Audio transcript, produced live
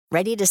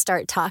Ready to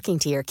start talking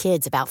to your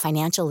kids about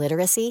financial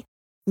literacy?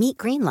 Meet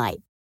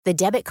Greenlight, the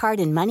debit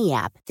card and money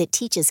app that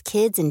teaches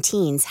kids and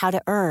teens how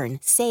to earn,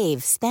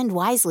 save, spend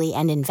wisely,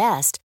 and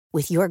invest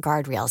with your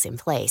guardrails in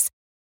place.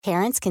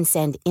 Parents can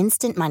send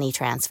instant money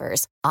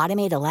transfers,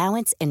 automate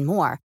allowance, and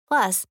more.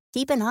 Plus,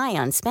 keep an eye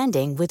on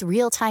spending with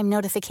real-time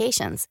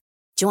notifications.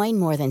 Join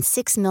more than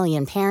 6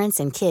 million parents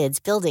and kids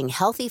building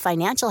healthy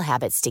financial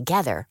habits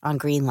together on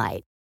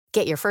Greenlight.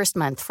 Get your first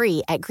month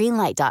free at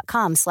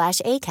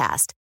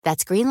greenlight.com/ACAST.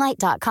 That's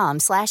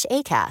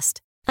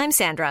greenlight.com/ACAST. I'm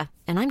Sandra,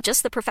 and I'm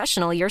just the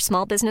professional your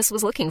small business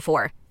was looking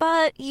for.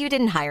 But you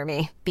didn't hire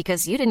me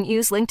because you didn't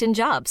use LinkedIn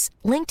Jobs.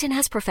 LinkedIn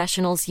has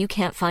professionals you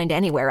can't find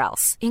anywhere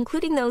else,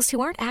 including those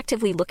who aren't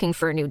actively looking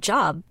for a new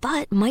job,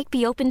 but might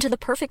be open to the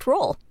perfect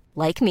role,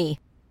 like me.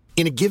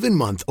 In a given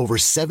month, over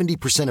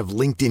 70% of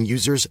LinkedIn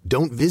users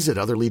don't visit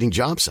other leading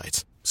job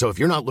sites. So if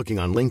you're not looking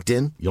on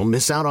LinkedIn, you'll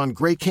miss out on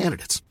great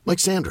candidates like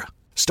Sandra.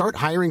 Start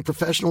hiring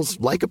professionals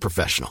like a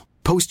professional.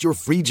 Post your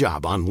free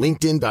job on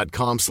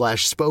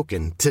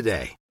linkedin.com/spoken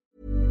today.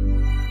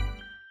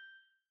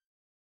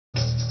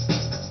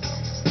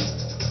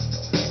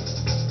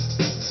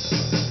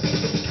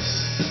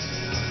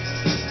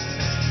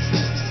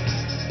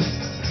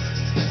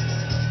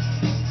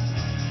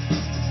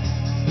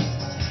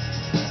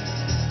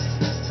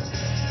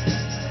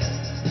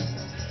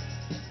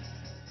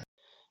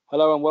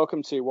 Hello and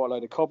welcome to What a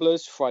Load of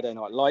Cobblers, Friday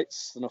Night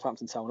Lights, the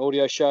Northampton Town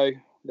audio show,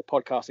 the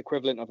podcast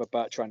equivalent of a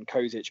Bertrand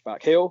Kozic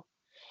back heel.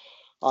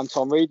 I'm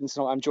Tom Reed, and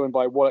tonight I'm joined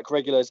by Warlock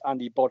regulars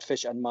Andy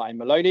Bodfish and Martin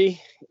Maloney.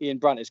 Ian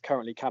Brandt is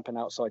currently camping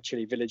outside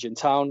Chile Village in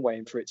town,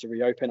 waiting for it to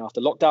reopen after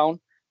lockdown.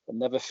 But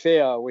never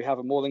fear, we have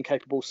a more than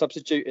capable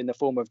substitute in the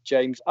form of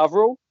James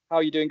Averill. How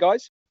are you doing,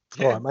 guys?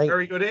 Yeah, all right, mate.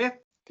 Very good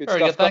here. Very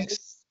good,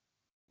 thanks.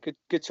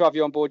 Good to have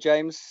you on board,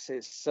 James.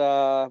 It's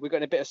we're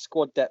getting a bit of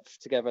squad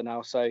depth together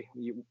now, so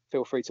you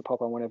feel free to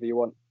pop on whenever you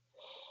want.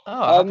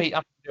 Oh, happy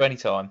to do any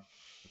time.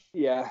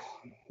 Yeah.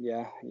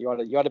 You had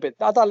a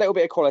little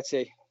bit of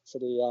quality to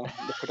the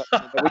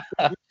production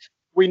that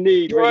we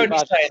need. You're really only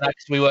bad. saying that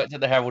because we worked at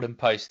the Herald and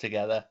Post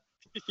together.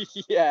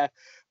 Yeah,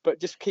 but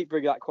just keep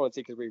bringing that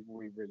quality because we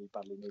really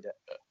badly need it.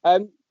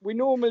 We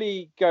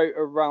normally go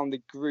around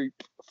the group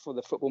for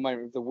the football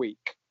moment of the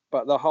week,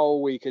 but the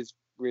whole week has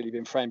really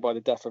been framed by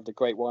the death of the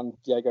great one,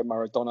 Diego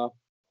Maradona.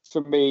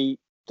 For me,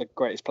 the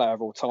greatest player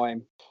of all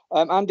time.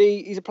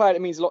 Andy, he's a player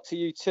that means a lot to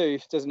you too,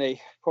 doesn't he?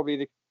 Probably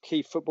the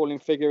key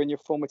footballing figure in your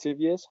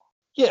formative years.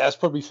 Yeah, that's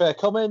probably a fair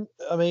comment.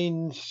 I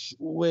mean,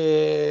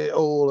 we're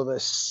all of a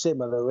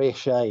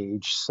similar-ish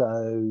age,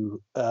 so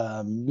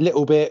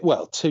little bit,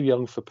 well, too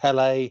young for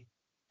Pele.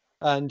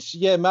 And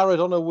yeah,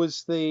 Maradona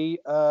was the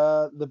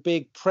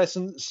big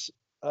presence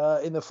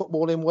in the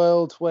footballing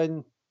world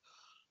when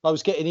I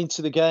was getting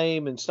into the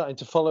game and starting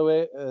to follow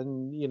it.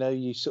 And, you know,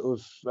 you sort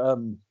of,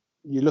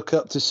 you look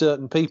up to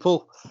certain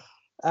people.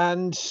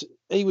 And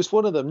he was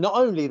one of them. Not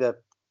only the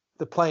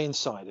playing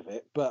side of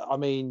it, but I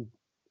mean,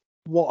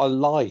 what a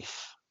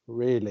life,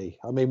 really.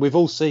 I mean, we've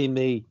all seen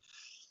the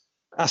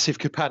Asif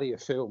Kapadia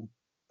film,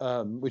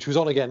 which was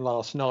on again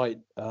last night.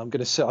 I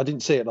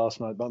didn't see it last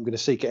night, but I'm going to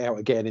seek it out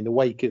again in the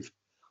wake of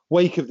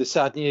the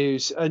sad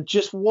news. And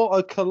just what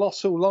a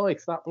colossal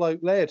life that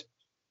bloke led.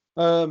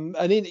 And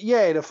in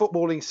a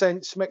footballing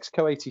sense,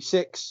 Mexico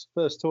 '86,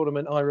 first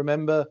tournament I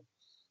remember.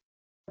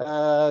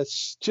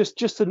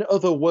 Just an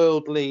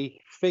otherworldly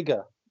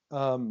figure.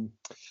 And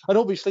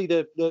obviously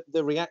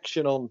the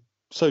reaction on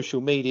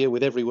social media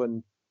with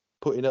everyone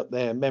putting up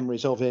their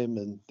memories of him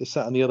and this,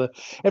 that and the other.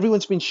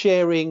 Everyone's been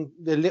sharing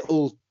the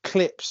little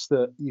clips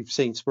that you've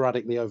seen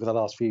sporadically over the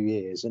last few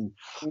years. And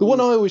the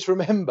one I always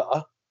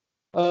remember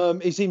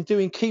is him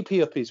doing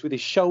keepy-uppies with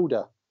his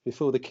shoulder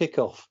before the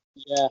kickoff.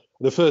 Yeah.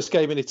 The first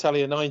game in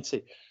Italia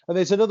 90. And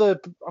there's another,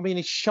 I mean,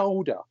 his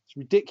shoulder, it's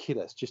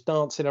ridiculous, just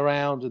dancing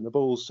around and the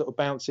ball's sort of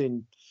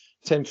bouncing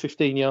 10,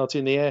 15 yards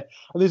in the air.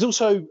 And there's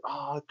also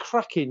a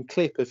cracking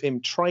clip of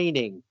him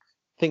training,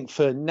 I think,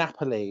 for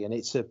Napoli. And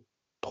it's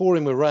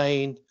pouring with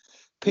rain,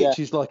 pitch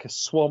is like a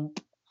swamp.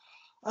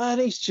 And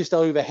he's just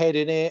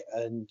overheading it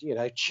and, you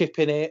know,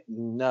 chipping it.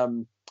 And,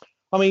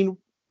 I mean,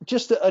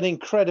 just an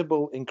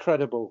incredible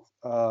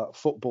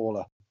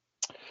footballer.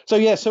 So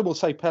we'll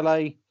say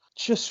Pele,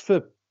 just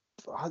for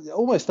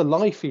almost the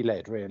life he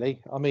led,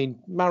 really. I mean,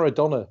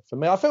 Maradona, for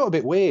me, I felt a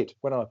bit weird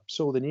when I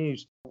saw the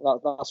news.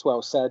 That's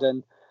well said.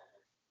 And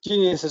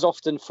genius is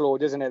often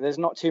flawed, isn't it? There's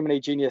not too many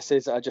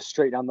geniuses that are just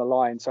straight down the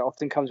line. So it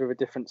often comes with a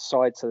different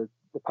side to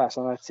the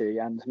personality,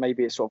 and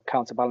maybe it sort of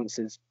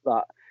counterbalances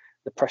that,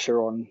 the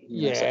pressure on.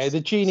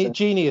 The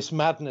genius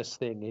madness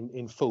thing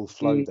in full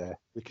flow there.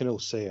 We can all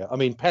see it. I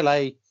mean,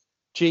 Pele,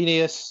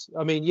 genius.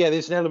 I mean,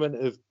 there's an element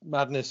of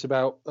madness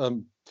about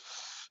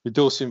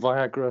endorsing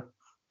Viagra.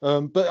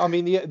 But I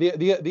mean,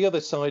 the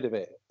other side of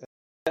it.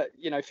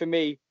 For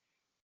me,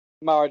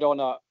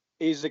 Maradona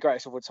is the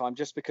greatest of all time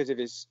just because of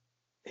his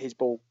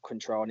ball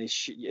control and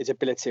his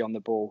ability on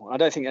the ball. I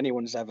don't think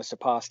anyone's ever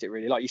surpassed it,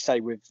 really. Like you say,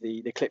 with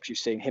the clips you've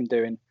seen, him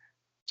doing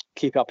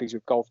keep uppies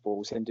with golf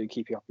balls, him doing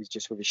keep uppies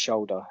just with his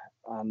shoulder,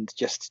 and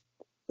just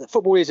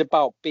football is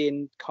about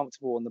being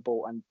comfortable on the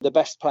ball, and the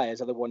best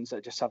players are the ones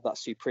that just have that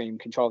supreme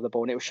control of the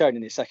ball. And it was shown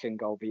in his second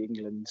goal, beat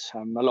England. A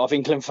lot of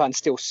England fans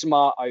still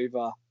smart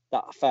over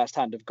that first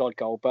hand of God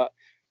goal, but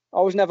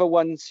I was never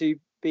one to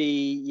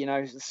be,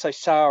 so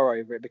sour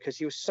over it, because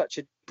he was such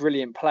a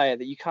brilliant player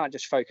that you can't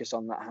just focus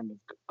on that hand of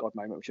God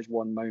moment, which is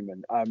one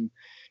moment.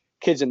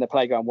 Kids in the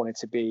playground wanted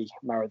to be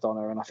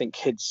Maradona, and I think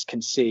kids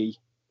can see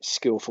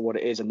skill for what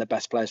it is and the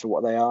best players for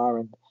what they are.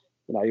 And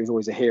he was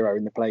always a hero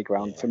in the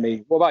playground for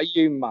me. What about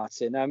you,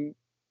 Martin?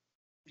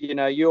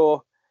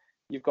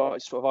 You've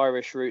got sort of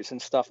Irish roots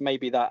and stuff.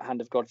 Maybe that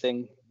hand of God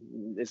thing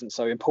isn't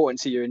so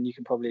important to you, and you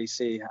can probably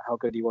see how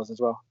good he was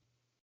as well.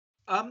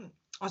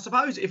 I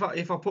suppose if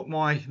I put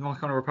my kind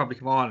of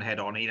Republic of Ireland head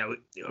on,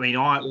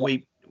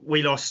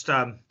 we lost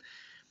a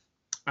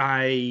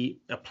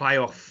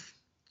playoff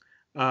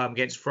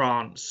against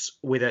France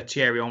with a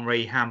Thierry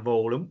Henry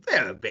handball, and we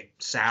were a bit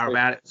sour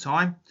about it at the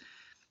time.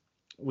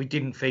 We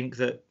didn't think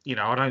that,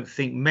 I don't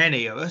think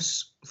many of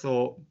us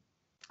thought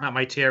that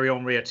made Thierry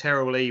Henry a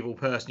terrible, evil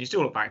person. You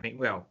still look back and think,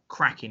 well,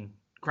 cracking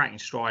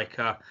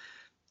striker,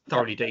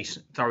 thoroughly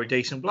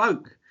decent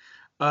bloke.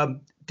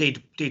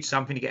 Did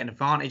something to get an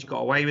advantage,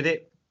 got away with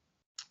it.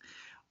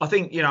 I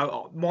think,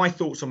 my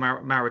thoughts on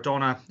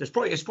Maradona,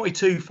 it's probably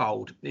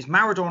twofold. It's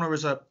Maradona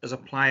as a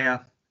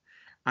player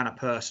and a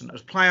person. As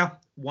a player,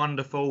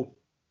 wonderful.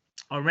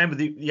 I remember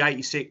the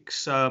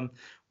 86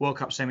 World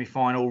Cup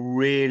semi-final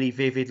really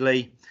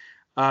vividly.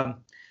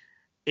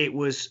 It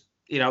was,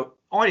 I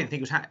didn't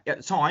think it was at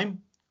the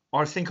time.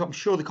 I'm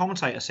sure the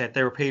commentator said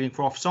they were appealing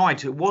for offside.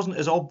 So it wasn't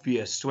as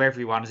obvious to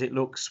everyone as it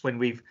looks when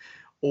we've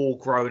all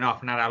grown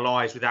up and had our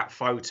lives with that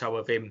photo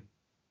of him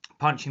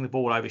punching the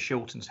ball over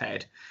Shilton's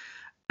head.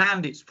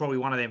 And it's probably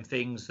one of them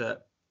things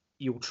that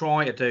you'll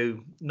try to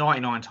do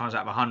 99 times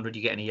out of 100,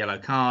 you get a yellow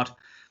card.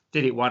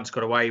 Did it once,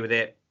 got away with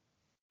it.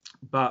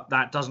 But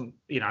that doesn't,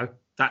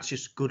 that's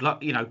just good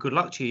luck. Good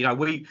luck to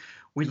you.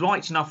 We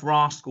liked enough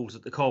rascals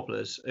at the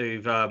Cobblers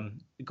who've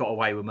got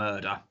away with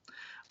murder.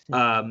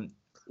 It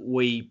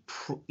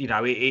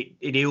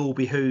ill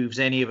behooves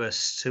any of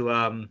us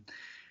to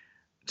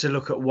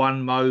look at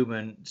one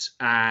moment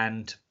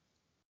and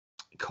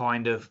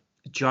kind of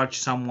judge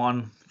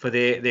someone for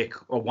their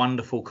a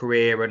wonderful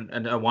career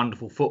and a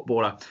wonderful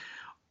footballer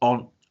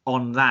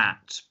on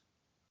that.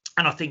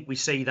 And I think we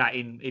see that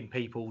in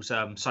people's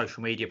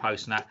social media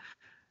posts and that.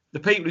 The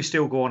people who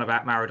still go on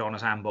about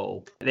Maradona's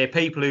handball, they're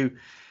people who,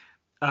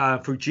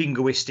 through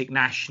jingoistic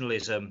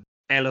nationalism,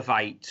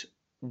 elevate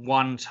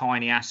one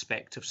tiny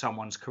aspect of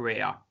someone's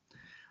career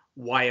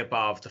way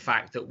above the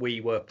fact that we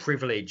were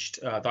privileged,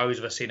 those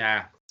of us in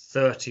our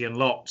 30 and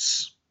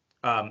lots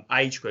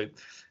age group,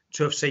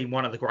 to have seen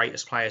one of the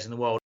greatest players in the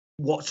world.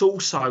 What's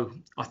also,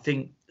 I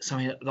think,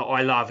 something that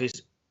I love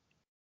is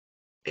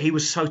he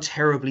was so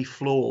terribly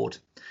flawed.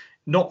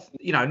 Not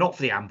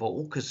for the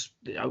handball, because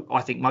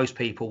I think most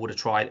people would have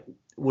tried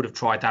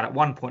that at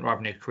one point or other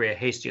in their career.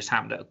 His just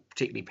happened at a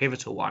particularly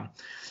pivotal one.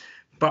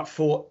 But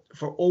for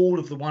all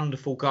of the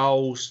wonderful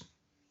goals,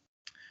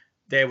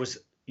 there was,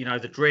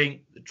 the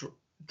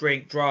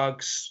drink,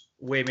 drugs,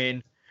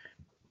 women,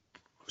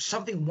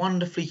 something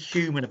wonderfully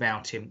human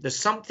about him. There's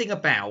something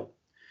about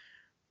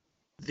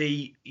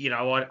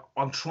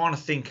I'm trying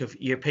to think of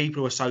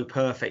people who are so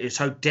perfect, are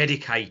so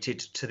dedicated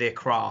to their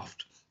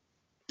craft.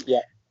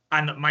 Yeah.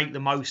 And make the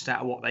most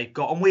out of what they've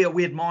got. And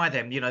we admire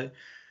them.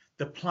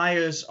 The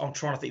players, I'm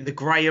trying to think, the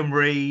Graham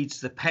Reeds,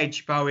 the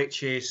Pedge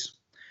Bowiches,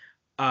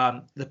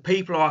 the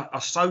people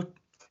are so,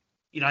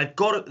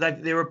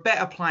 they're a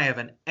better player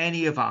than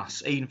any of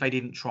us, even if they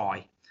didn't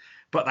try.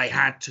 But they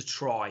had to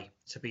try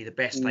to be the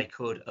best they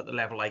could at the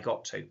level they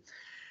got to.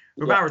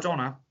 But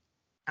Maradona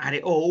had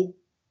it all,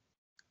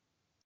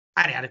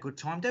 and he had a good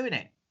time doing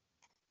it.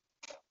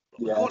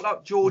 Yeah. Quite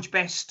like George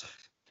Best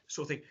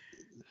sort of thing.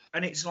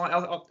 And it's like,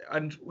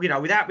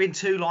 without being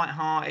too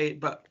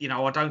light-hearted, but,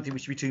 I don't think we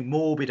should be too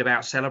morbid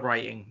about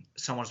celebrating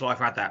someone's life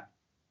who had that.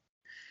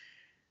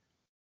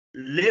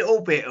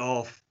 Little bit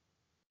of,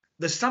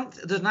 there's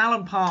an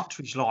Alan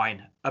Partridge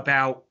line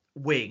about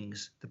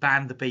Wings, the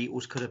band the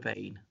Beatles could have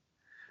been.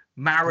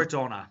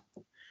 Maradona,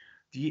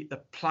 the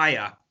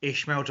player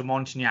Ishmael de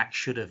Montagnac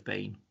should have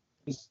been.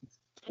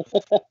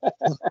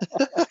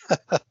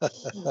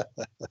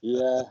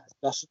 Yeah,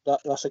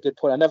 that's a good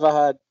point. I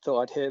never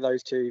thought I'd hear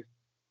those two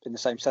in the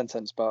same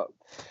sentence, but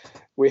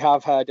we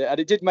have heard it,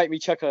 and it did make me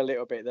chuckle a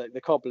little bit. The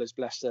Cobblers,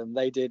 bless them,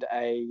 they did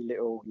a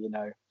little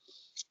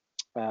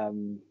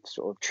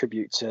sort of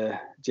tribute to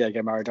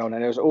Diego Maradona,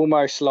 and it was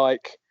almost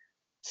like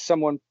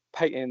someone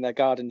painting in their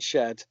garden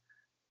shed,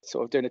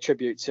 sort of doing a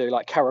tribute to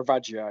like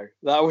Caravaggio.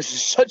 That was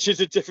such as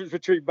a difference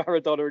between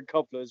Maradona and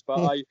Cobblers, but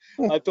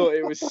I thought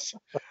it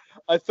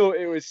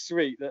was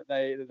sweet that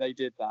they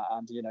did that,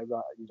 and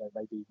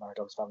maybe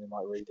Maradona's family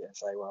might read it and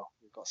say, well,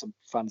 we've got some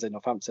fans in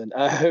Northampton.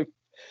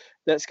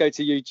 Let's go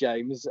to you,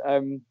 James.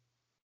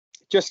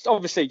 Just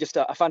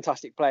a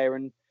fantastic player,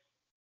 and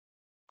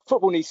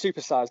football needs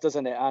superstars,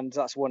 doesn't it? And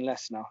that's one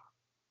less now.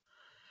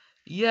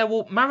 Yeah,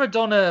 well,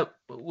 Maradona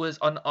was.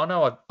 I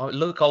know I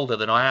look older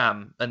than I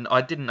am, and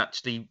I didn't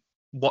actually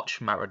watch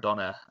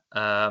Maradona.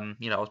 I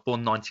was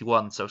born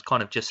 91, so it was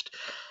kind of just,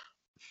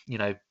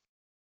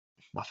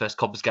 my first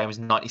Cobblers game was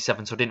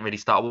 97, so I didn't really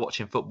start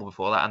watching football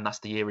before that, and that's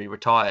the year he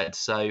retired.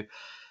 So,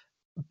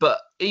 but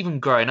even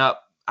growing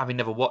up, having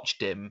never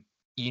watched him,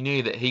 you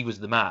knew that he was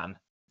the man.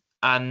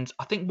 And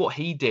I think what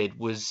he did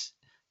was,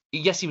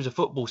 yes, he was a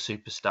football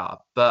superstar,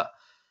 but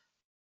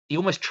he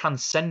almost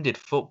transcended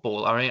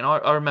football. I mean,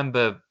 I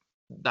remember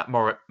that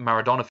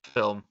Maradona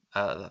film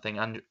I think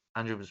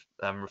Andrew was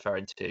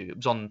referring to.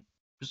 It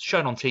was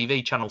shown on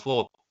TV, Channel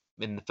 4,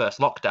 in the first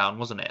lockdown,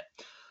 wasn't it?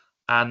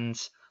 And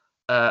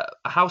a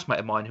housemate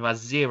of mine who has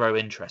zero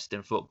interest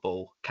in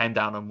football came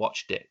down and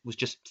watched it, was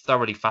just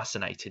thoroughly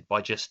fascinated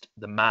by just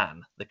the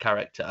man, the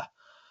character.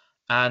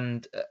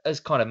 And as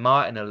kind of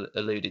Martin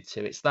alluded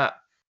to, it's that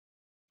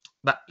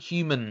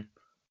human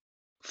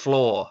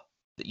flaw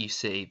that you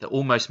see that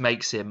almost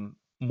makes him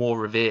more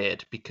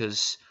revered,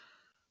 because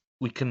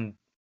we can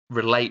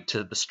relate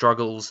to the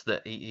struggles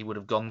that he would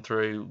have gone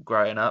through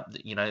growing up,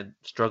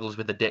 struggles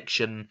with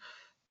addiction,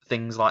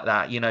 things like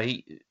that.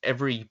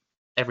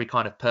 Every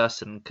kind of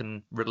person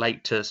can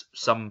relate to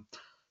some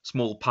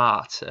small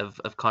part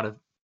of kind of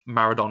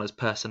Maradona's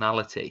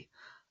personality.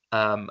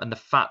 And the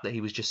fact that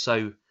he was just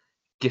so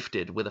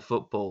gifted with a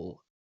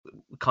football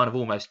kind of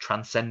almost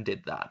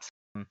transcended that.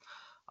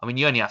 I mean,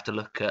 you only have to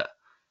look at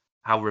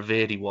how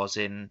revered he was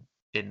in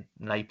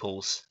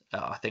Naples,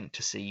 I think,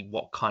 to see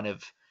what kind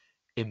of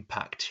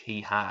impact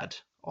he had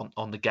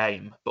on the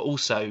game, but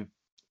also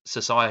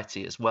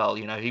society as well.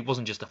 He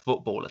wasn't just a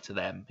footballer to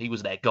them, he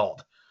was their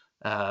god.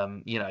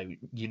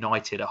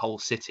 United a whole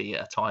city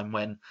at a time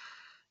when,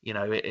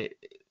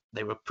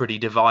 they were pretty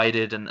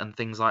divided and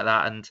things like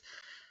that. And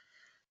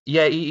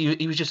yeah,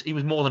 he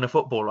was more than a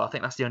footballer. I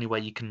think that's the only way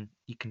you can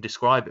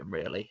describe him,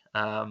 really.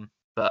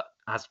 But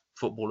as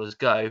footballers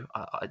go,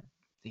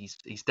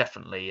 he's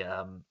definitely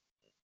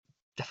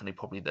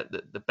probably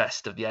the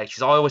best of the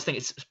 80s. I always think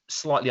it's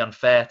slightly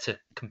unfair to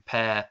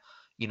compare,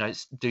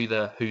 do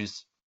the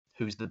who's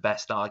the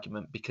best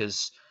argument,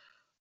 because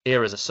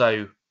eras are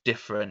so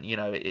different.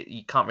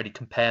 You can't really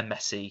compare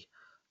Messi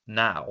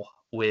now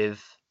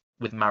with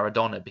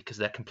Maradona, because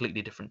they're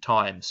completely different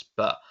times.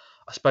 But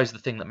I suppose the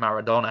thing that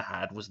Maradona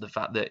had was the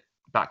fact that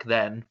back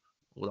then,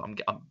 well,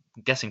 I'm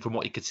guessing from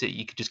what you could see,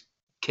 you could just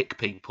kick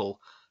people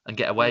and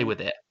get away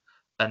with it,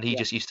 and he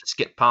just used to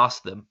skip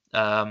past them.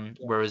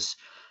 Whereas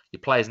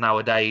your players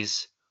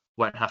nowadays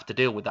won't have to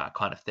deal with that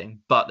kind of thing,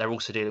 but they're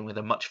also dealing with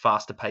a much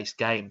faster paced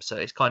game. So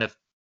it's kind of,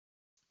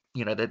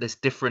 there's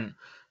different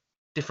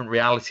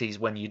realities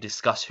when you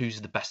discuss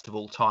who's the best of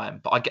all time.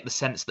 But I get the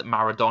sense that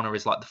Maradona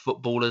is like the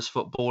footballer's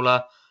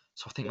footballer.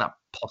 So I think that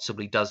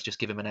possibly does just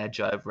give him an edge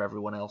over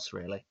everyone else,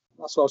 really.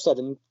 That's well said,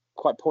 and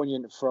quite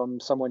poignant from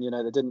someone,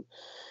 that didn't,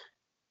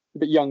 a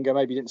bit younger,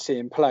 maybe didn't see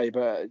him play,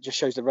 but it just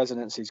shows the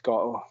resonance he's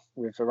got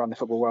with around the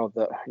football world,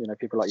 that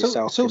people like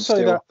yourself. It's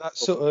also that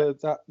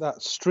sort of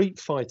that street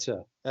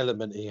fighter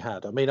element he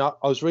had. I mean, I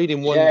was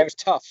reading one. Yeah, it was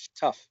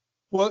tough.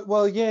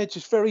 Well, yeah,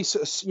 just very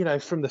sort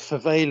of, from the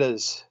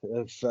favelas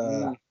of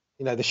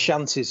the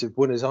shanties of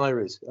Buenos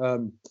Aires.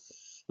 And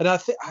I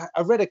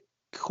read a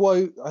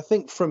quote, I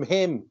think from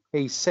him.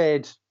 He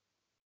said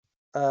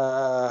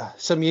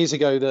some years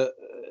ago that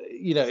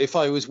if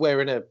I was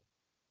wearing a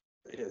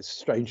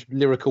strange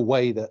lyrical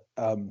way that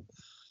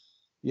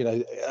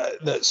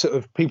that sort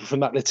of people from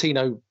that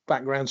Latino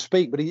background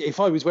speak, but if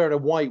I was wearing a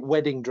white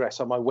wedding dress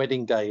on my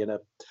wedding day and a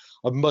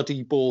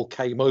muddy ball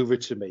came over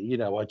to me,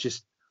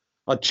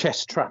 I'd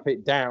chest trap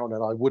it down,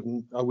 and I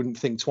wouldn't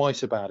think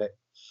twice about it.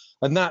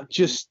 And that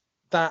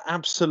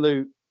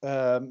absolute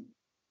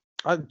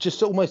I'm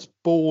just almost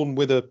born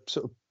with a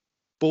sort of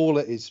ball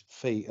at his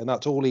feet, and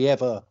that's all he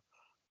ever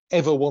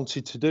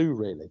wanted to do,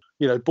 really.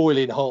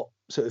 Boiling hot,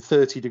 sort of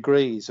 30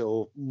 degrees,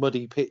 or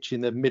muddy pitch in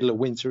the middle of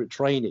winter at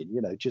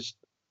training. Just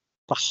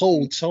the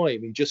whole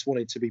time he just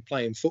wanted to be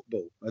playing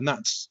football, and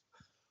that's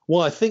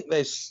why I think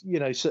there's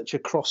such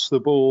across the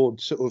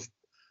board sort of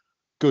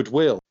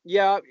goodwill.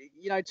 Yeah,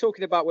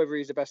 talking about whether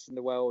he's the best in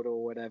the world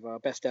or whatever,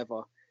 best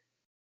ever,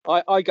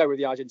 I go with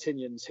the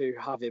Argentinians, who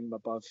have him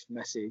above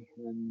Messi,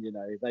 and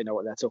they know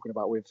what they're talking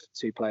about with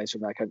two players from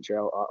their country.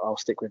 I'll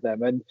stick with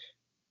them. And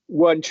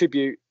one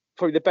tribute,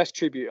 probably the best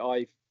tribute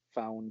I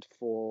found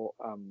for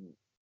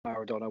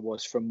Maradona,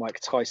 was from Mike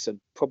Tyson.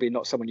 Probably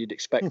not someone you'd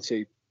expect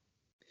to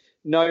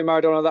know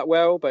Maradona that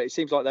well, but it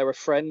seems like they were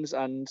friends.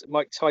 And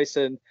Mike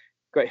Tyson,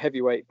 great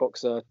heavyweight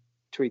boxer,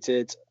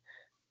 tweeted,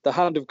 "The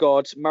hand of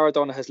God,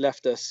 Maradona has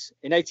left us.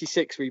 In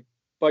 '86, we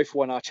both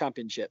won our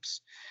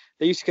championships.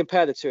 They used to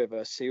compare the two of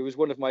us. He was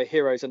one of my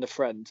heroes and a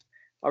friend.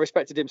 I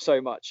respected him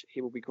so much. He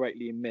will be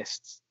greatly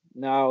missed."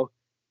 Now,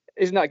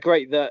 isn't that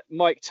great that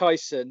Mike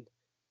Tyson,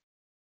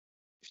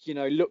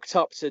 looked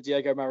up to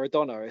Diego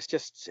Maradona? It's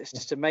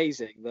just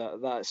amazing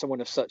that someone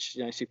of such,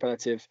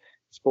 superlative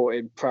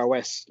sporting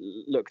prowess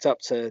looked up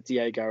to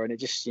Diego, and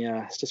it's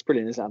just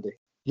brilliant, isn't it, Andy?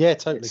 Yeah,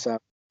 totally. So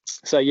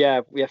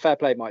fair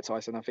play, Mike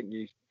Tyson. I think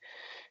you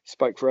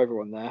spoke for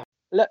everyone there.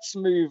 Let's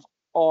move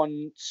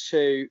on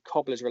to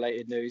Cobblers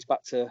related news.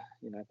 Back to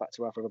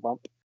after the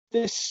bump.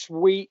 This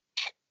week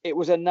it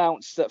was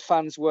announced that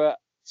fans were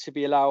to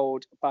be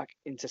allowed back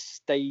into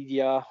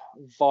stadia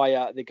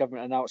via the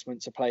government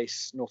announcement to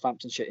place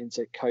Northamptonshire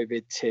into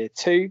COVID Tier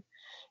 2,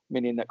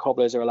 meaning that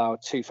Cobblers are allowed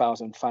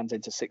 2,000 fans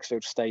into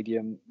Sixfields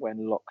Stadium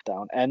when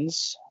lockdown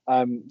ends.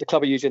 The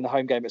club are using the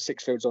home game at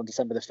Sixfields on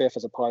December the 5th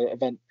as a pilot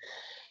event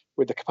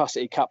with the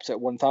capacity capped at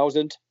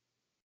 1,000.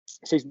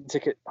 Season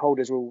ticket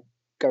holders will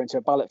go into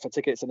a ballot for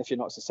tickets, and if you're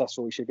not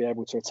successful, you should be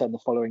able to attend the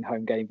following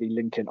home game v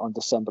Lincoln on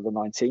December the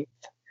 19th.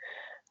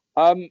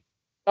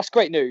 That's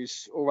great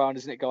news all round,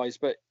 isn't it, guys?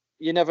 But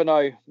you never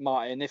know,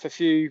 Martin. If a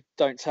few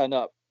don't turn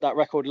up, that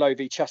record low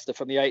v Chester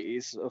from the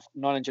 80s of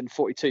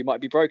 942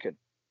 might be broken.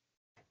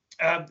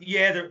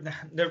 Yeah,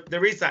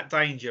 there is that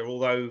danger,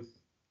 although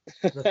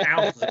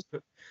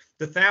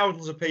the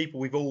thousands of people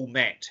we've all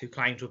met who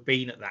claim to have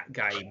been at that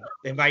game,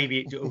 then maybe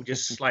it will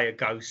just slay a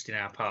ghost in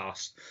our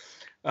past.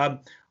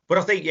 But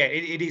I think, yeah,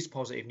 it is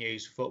positive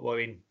news for football. I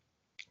mean,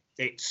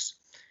 it's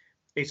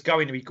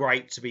going to be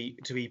great to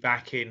be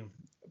back in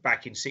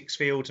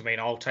Sixfields. I mean,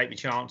 I'll take the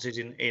chances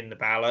in the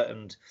ballot,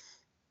 and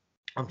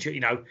I'm sure,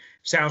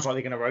 sounds like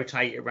they're going to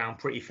rotate it around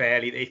pretty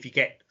fairly. If you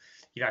get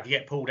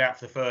pulled out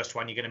for the first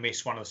one, you're going to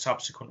miss one of the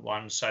subsequent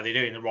ones. So they're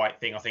doing the right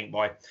thing, I think,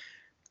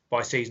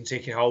 by season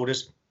ticket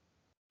holders.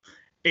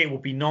 It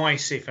would be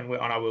nice if, and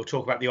I know we'll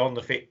talk about the on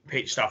the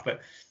pitch stuff, but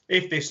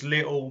if this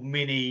little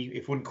mini,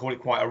 if we wouldn't call it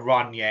quite a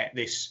run yet,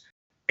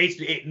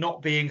 it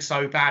not being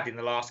so bad in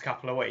the last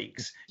couple of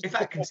weeks, if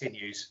that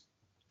continues,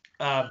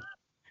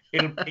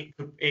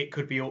 it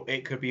could be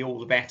all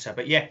the better.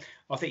 But yeah,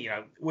 I think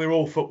we're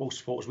all football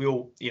supporters. We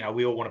all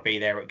want to be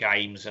there at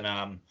games,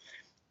 and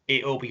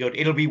it'll be good.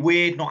 It'll be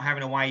weird not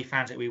having away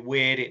fans. It'll be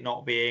weird it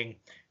not being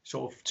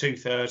sort of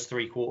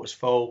 2/3, 3/4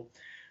 full.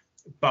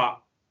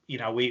 But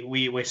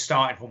we're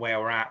starting from where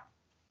we're at.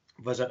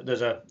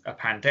 There's a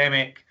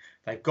pandemic.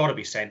 They've got to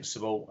be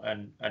sensible,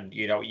 and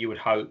you would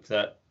hope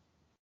that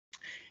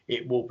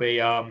it will be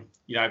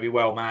be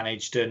well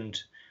managed,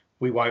 and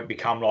we won't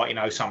become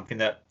like something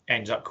that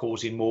ends up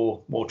causing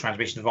more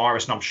transmission of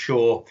virus. And I'm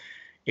sure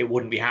it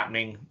wouldn't be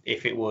happening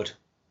if it would.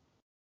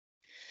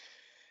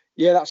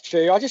 Yeah, that's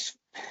true.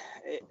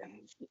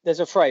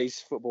 There's a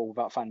phrase, football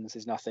without fans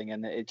is nothing,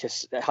 and it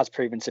has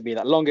proven to be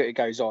that. Longer it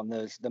goes on,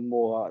 the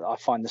more I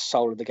find the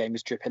soul of the game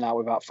is dripping out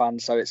without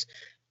fans. So it's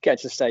getting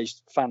to the stage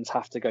fans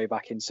have to go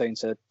back in soon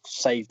to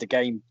save the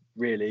game,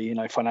 really,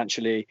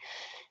 financially,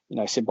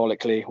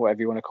 symbolically,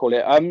 whatever you want to call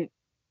it.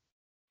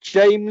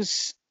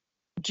 James,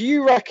 do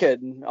you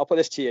reckon, I'll put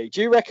this to you,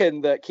 do you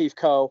reckon that Keith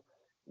Curle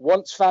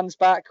wants fans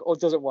back or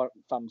doesn't want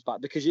fans back?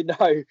 Because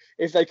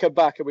if they come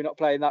back and we're not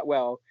playing that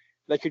well,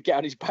 they could get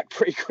on his back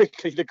pretty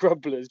quickly, the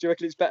grumblers. Do you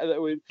reckon it's better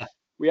that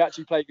we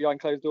actually play behind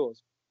closed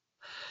doors?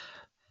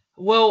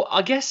 Well,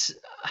 I guess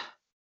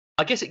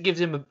it gives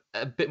him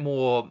a bit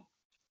more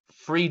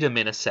freedom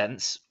in a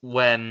sense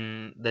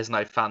when there's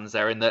no fans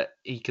there, in that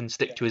he can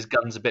stick to his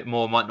guns a bit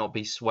more, might not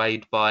be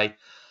swayed by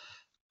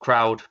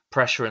crowd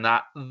pressure and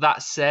that.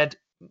 That said,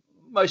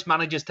 most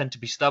managers tend to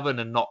be stubborn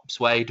and not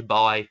swayed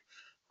by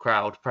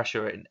crowd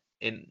pressure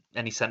in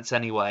any sense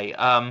anyway.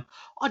 I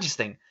just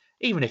think,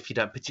 even if you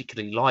don't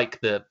particularly like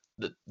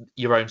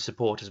your own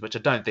supporters, which I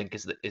don't think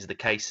is the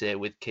case here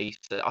with Keith,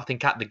 I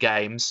think at the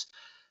games,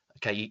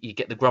 okay, you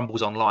get the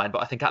grumbles online,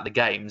 but I think at the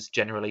games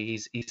generally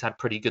he's had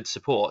pretty good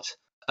support.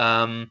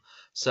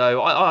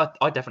 So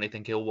I definitely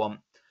think he'll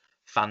want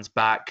fans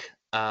back.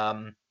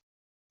 I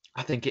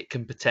think it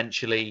can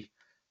potentially,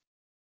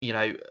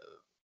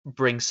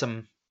 bring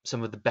some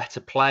of the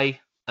better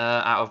play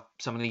out of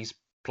some of these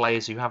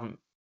players who haven't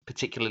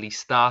particularly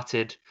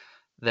started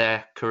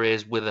their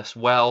careers with us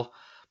well.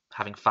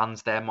 Having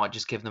fans there might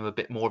just give them a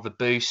bit more of a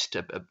boost,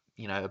 a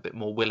bit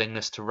more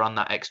willingness to run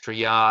that extra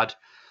yard.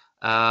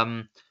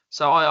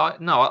 So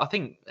I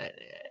think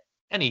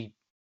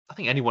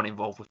anyone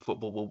involved with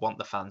football will want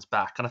the fans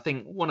back. And I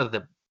think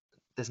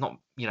there's not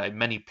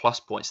many plus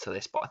points to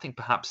this, but I think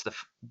perhaps the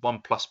one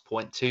plus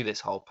point to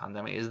this whole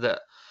pandemic is that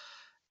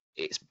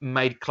it's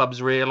made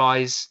clubs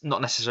realise,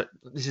 this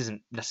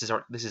isn't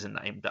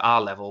aimed at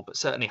our level, but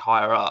certainly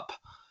higher up,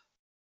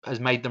 has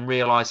made them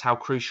realise how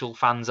crucial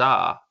fans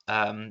are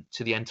to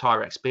the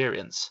entire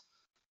experience.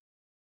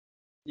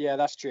 Yeah,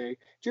 that's true.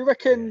 Do you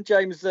reckon,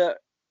 James, that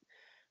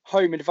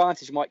home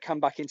advantage might come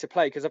back into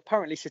play? Because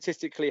apparently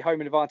statistically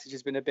home advantage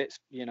has been a bit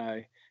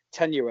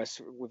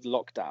tenuous with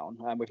lockdown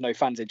and with no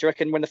fans in. Do you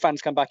reckon when the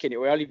fans come back in, it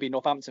will only be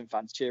Northampton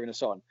fans cheering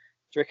us on? Do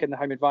you reckon the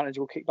home advantage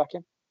will kick back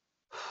in?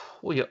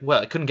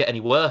 Well, it couldn't get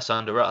any worse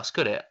under us,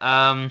 could it?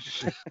 Yeah,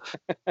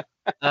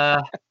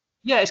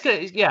 that's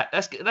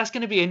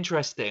going to be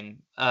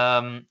interesting.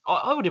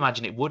 I would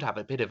imagine it would have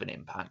a bit of an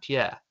impact.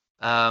 Yeah,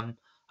 and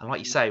like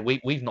you say,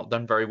 we've not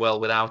done very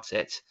well without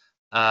it.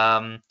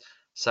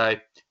 So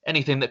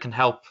anything that can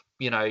help,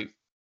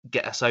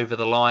 get us over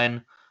the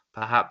line,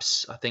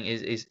 perhaps, I think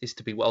is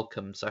to be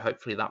welcomed. So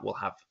hopefully that will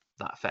have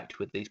that effect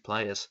with these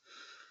players.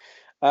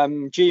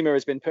 Gima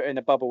has been put in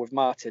a bubble with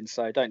Martin,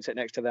 so don't sit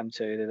next to them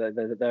two.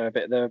 They're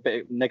a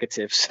bit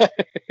negative. So.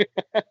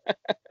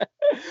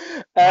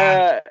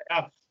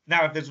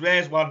 Now, if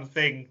there's one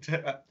thing,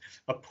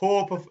 a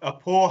poor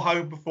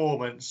home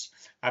performance,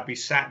 I'd be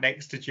sat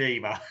next to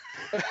Gima.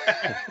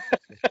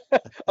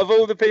 Of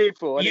all the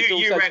people, and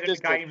you reckon the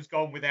game's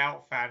gone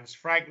without fans?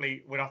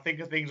 Frankly, when I think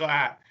of things like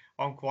that,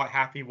 I'm quite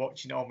happy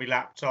watching it on my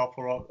laptop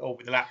or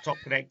with the laptop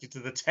connected to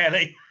the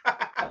telly.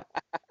 I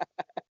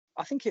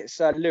think it's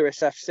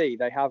Lewis FC.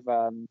 They have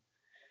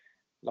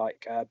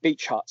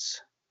beach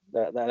huts.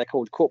 They're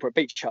called corporate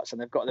beach huts, and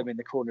they've got them in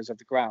the corners of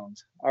the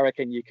ground. I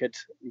reckon you could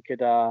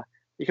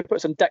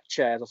put some deck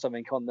chairs or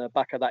something on the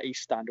back of that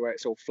east stand where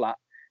it's all flat.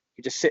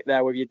 You just sit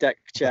there with your deck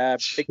chair,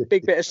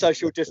 big bit of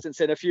social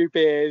distancing, a few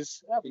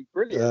beers. That'd be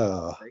brilliant.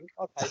 I think.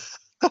 Okay.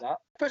 That.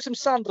 Put some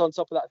sand on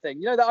top of that thing.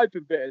 You know that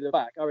open bit at the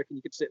back? I reckon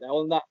you could sit there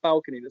on that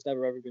balcony that's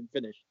never ever been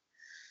finished.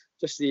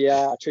 Just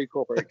the true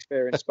corporate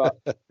experience. But,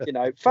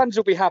 fans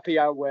will be happy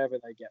out wherever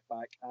they get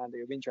back. And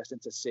it'll be interesting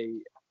to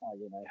see,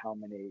 how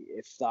many,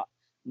 if that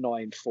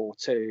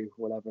 9-4-2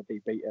 will ever be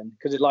beaten.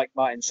 Because like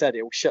Martin said,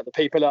 it will shut the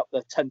people up.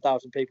 The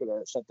 10,000 people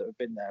that said that have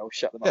been there will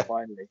shut them up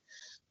finally.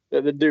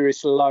 The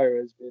newest low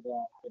has been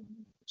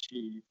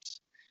achieved.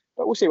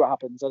 But we'll see what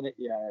happens. And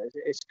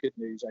it's good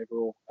news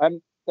overall.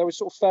 There was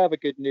sort of further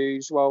good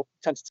news,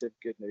 tentative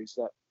good news,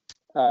 that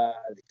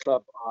the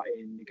club are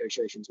in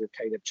negotiations with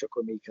Caleb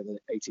Chukwuemeka, the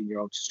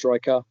 18-year-old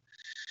striker,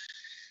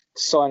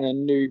 to sign a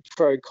new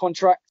pro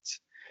contract.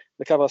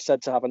 The club are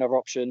said to have another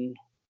option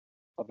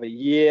of a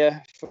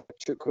year for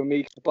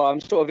Chukwuemeka, but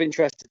I'm sort of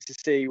interested to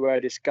see where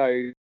this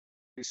goes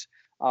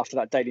after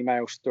that Daily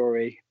Mail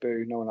story.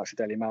 Boo, no one likes the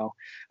Daily Mail,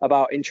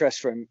 about interest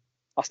from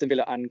Aston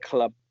Villa and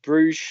Club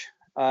Brugge.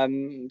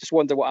 Just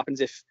wonder what happens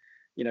if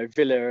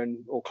Villa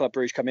or Club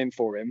Brugge come in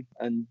for him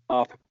and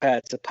are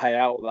prepared to pay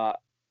out that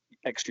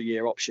extra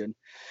year option.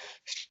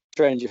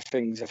 Stranger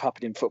things have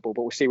happened in football,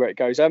 but we'll see where it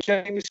goes.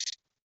 James,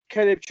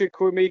 Caleb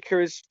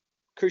Chukwuemeka is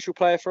a crucial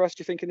player for us,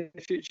 do you think, in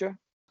the future?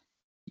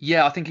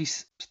 Yeah, I think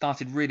he's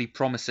started really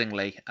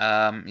promisingly.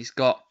 He's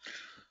got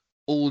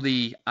all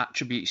the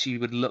attributes you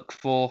would look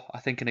for, I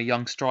think, in a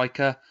young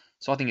striker.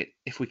 So I think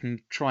if we can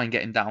try and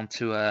get him down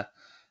to a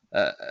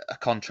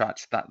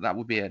contract, that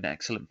would be an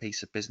excellent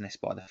piece of business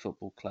by the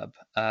football club.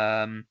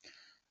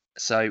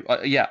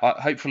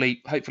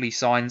 Hopefully he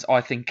signs.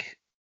 I think,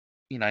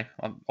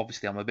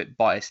 I'm a bit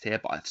biased here,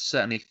 but I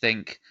certainly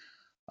think,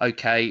 I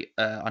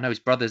know his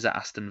brother's at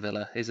Aston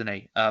Villa, isn't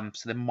he? So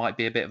there might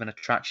be a bit of an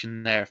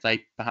attraction there if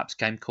they perhaps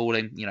came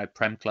calling,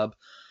 Prem club,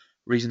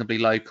 reasonably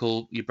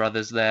local, your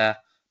brother's there.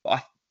 But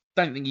I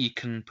don't think you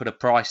can put a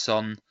price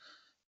on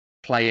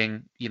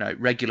playing,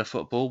 regular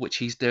football, which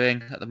he's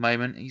doing at the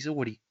moment. He's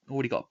already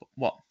got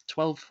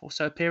 12 or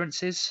so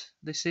appearances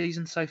this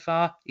season so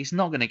far. He's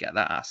not going to get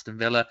that at Aston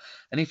Villa,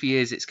 and if he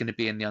is, it's going to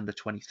be in the under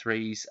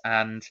 23s.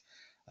 And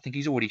I think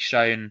he's already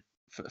shown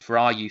for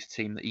our youth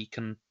team that he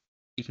can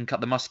cut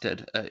the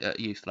mustard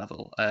at youth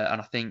level. And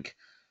I think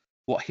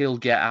what he'll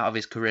get out of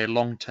his career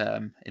long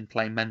term in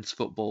playing men's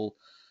football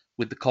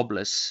with the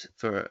Cobblers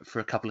for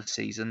a couple of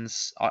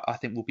seasons, I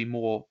think will be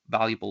more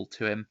valuable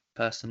to him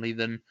personally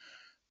than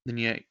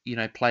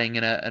playing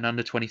in an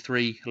under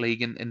 23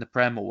 league in the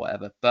Prem or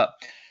whatever. But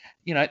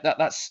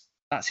that's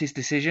his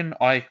decision.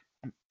 I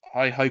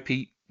hope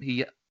he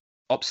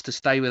opts to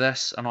stay with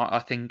us, and I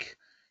think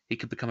he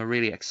could become a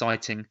really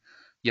exciting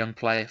young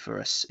player for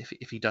us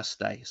if he does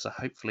stay. So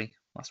hopefully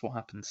that's what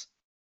happens.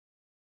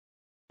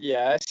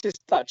 Yeah, it's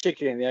just that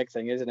chicken and the egg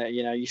thing, isn't it?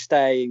 You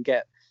stay and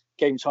get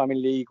game time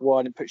in League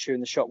One and puts you in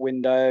the shop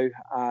window,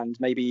 and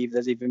maybe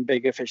there's even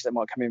bigger fish that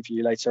might come in for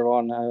you later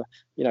on.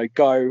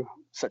 Go,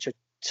 such a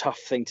tough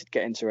thing to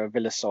get into a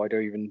Villa side,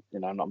 or even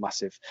not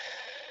massive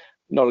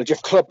knowledge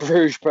of Club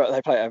Brugge, but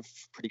they play at a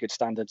pretty good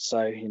standard.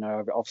 So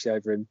obviously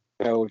over in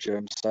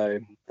Belgium, so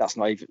that's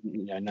not even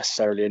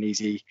necessarily an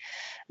easy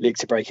league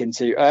to break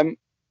into.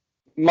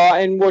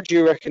 Martin, what do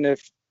you reckon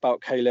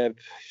about Caleb?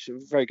 He's a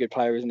very good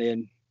player, isn't he?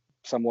 And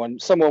someone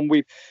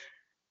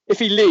if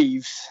he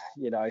leaves,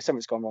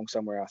 something's gone wrong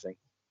somewhere, I think.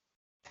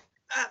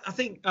 I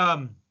think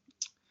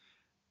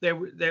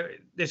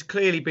there's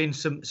clearly been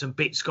some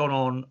bits gone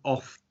on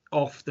off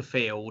the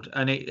field,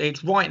 and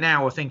it's right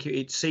now, I think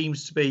it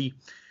seems to be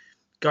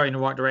going in the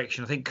right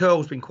direction. I think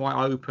Curl's been quite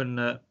open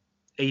that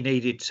he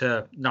needed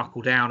to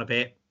knuckle down a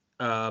bit.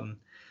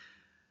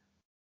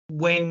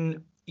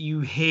 When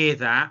you hear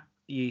that,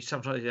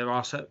 sometimes there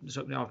are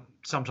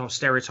sometimes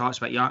stereotypes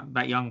about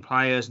young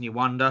players, and you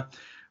wonder,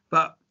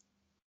 but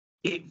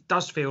it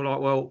does feel like,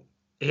 well,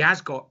 he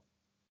has got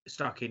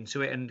stuck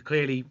into it, and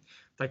clearly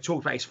they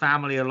talked about his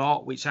family a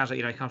lot, which sounds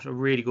like he comes from a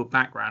really good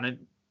background,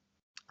 and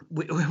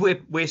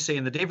we're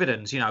seeing the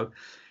dividends.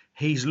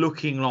 He's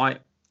looking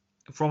like,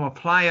 from a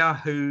player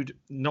who'd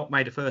not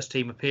made a first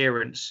team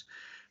appearance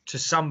to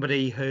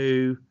somebody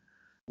who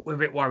we're a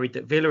bit worried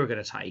that Villa are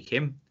going to take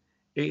him.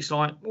 It's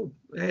like,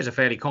 there's a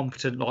fairly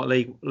competent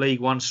League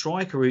One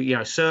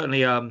striker.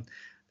 Certainly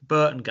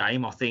Burton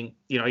game, I think,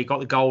 he got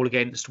the goal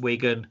against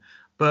Wigan.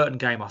 Burton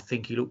game, I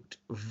think he looked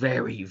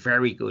very,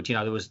 very good.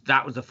 That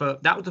was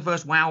the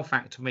first wow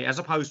factor for me, as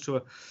opposed to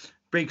a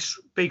big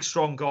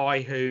strong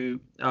guy who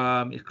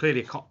is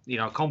clearly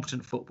a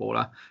competent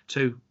footballer,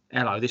 to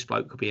hello, this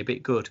bloke could be a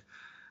bit good.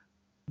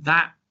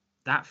 That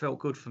felt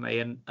good for me,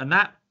 and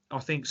that I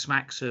think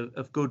smacks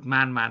of good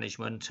man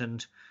management.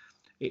 And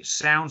it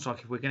sounds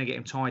like if we're going to get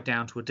him tied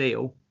down to a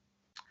deal,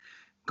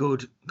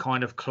 good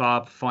kind of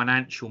club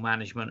financial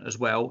management as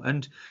well.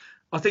 And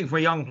I think from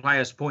a young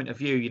player's point of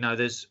view,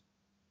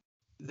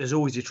 there's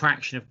always the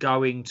attraction of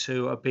going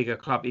to a bigger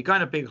club. You're going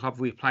to a bigger club,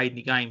 we've played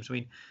any games. I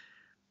mean,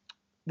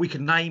 we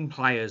can name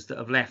players that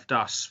have left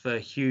us for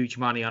huge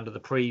money under the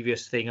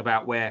previous thing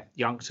about where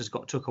youngsters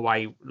got took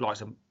away,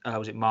 like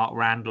was it Mark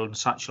Randall and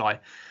such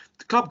like.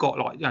 The club got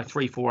like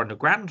 300-400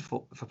 grand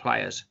for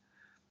players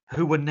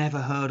who were never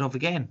heard of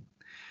again.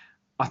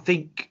 I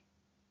think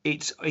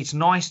it's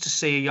nice to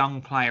see a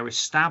young player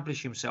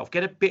establish himself,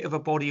 get a bit of a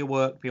body of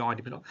work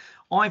behind him.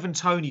 Ivan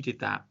Toney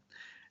did that.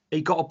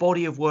 He got a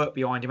body of work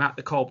behind him at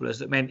the Cobblers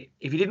that meant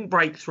if he didn't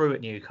break through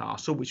at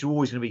Newcastle, which was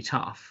always going to be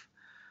tough,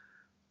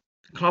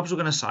 clubs were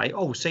going to say,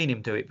 "Oh, we've seen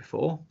him do it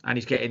before, and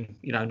he's getting,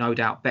 no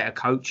doubt better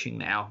coaching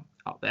now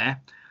up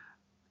there."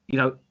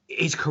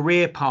 His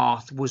career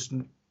path was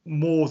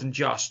more than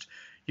just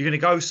you're going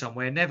to go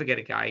somewhere, never get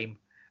a game,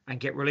 and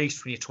get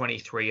released when you're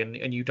 23,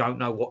 and you don't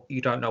know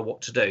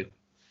what to do.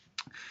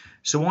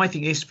 So I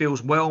think this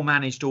feels well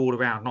managed all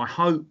around, and I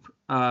hope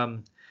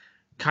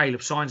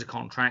Caleb signs a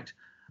contract,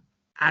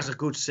 has a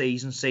good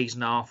season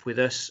and a half with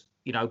us.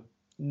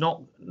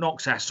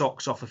 Knocks our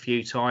socks off a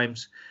few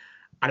times,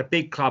 and a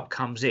big club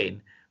comes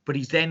in, but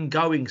he's then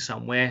going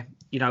somewhere,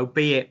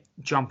 be it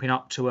jumping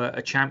up to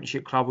a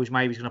championship club which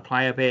maybe he's going to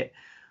play a bit,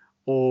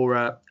 or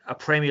a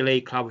Premier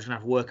League club which is going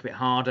to have to work a bit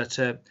harder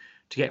to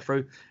get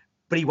through.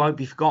 But he won't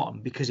be forgotten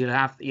because he'll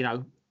have,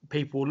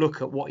 people will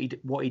look at what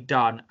he'd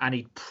done, and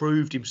he'd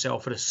proved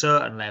himself at a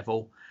certain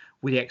level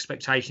with the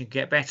expectation to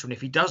get better. And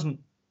if he doesn't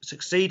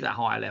succeed at a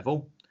higher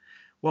level,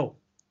 well,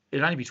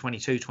 it'll only be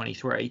 22,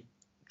 23,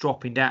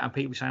 dropping down, and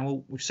people saying,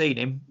 well, we've seen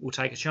him, we'll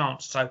take a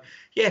chance. So,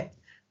 yeah,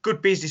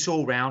 good business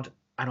all round.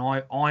 And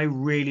I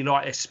really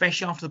like it,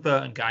 especially after the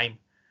Burton game.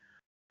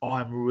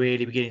 I'm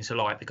really beginning to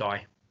like the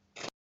guy.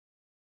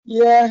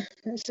 Yeah,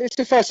 it's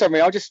the first time.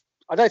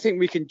 I don't think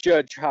we can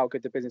judge how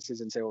good the business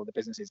is until the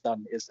business is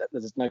done.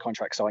 There's no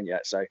contract signed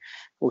yet, so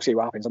we'll see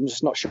what happens. I'm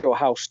just not sure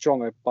how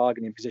strong a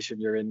bargaining position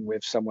you're in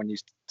with someone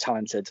who's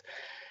talented.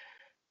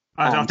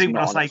 I think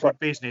when I say good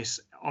business,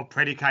 I've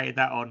predicated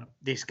that on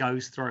this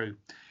goes through.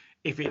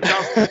 If it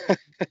does,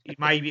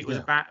 maybe it was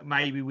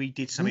maybe we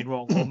did something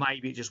wrong, or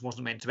maybe it just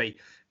wasn't meant to be.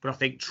 But I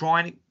think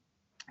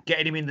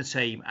getting him in the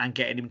team and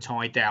getting him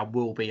tied down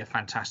will be a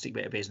fantastic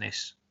bit of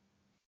business.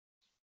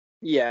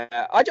 Yeah,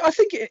 I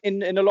think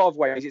in a lot of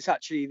ways it's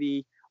actually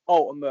the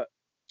ultimate,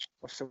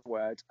 what's the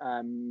word,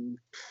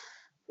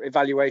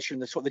 evaluation,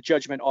 the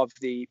judgment of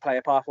the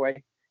player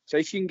pathway. So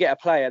if you can get a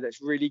player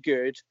that's really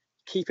good,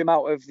 keep him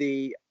out of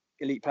the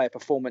elite player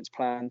performance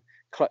plan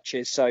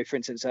clutches. So for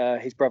instance,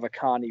 his brother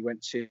Carney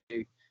went to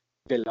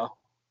Villa,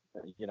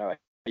 at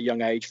a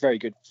young age, very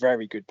good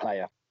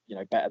player,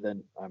 better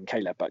than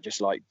Caleb, but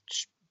just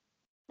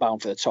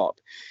bound for the top.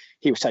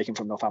 He was taken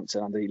from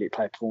Northampton under the elite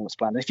player performance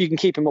plan. And if you can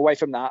keep him away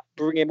from that,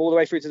 bring him all the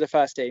way through to the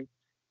first team,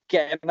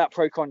 get him that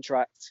pro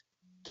contract,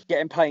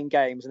 get him playing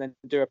games, and then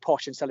do a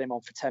posh and sell him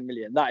on for 10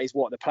 million. That is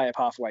what the player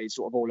pathway is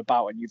sort of all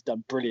about, and you've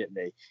done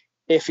brilliantly.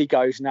 If he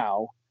goes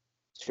now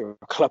to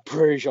a Club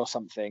Brugge or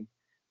something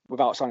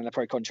without signing a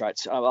pro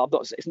contract,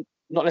 it's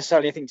not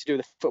necessarily anything to do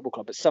with the football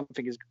club, but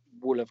something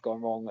will have gone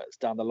wrong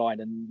down the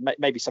line, and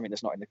maybe something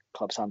that's not in the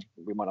club's hands.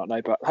 We might not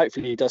know, but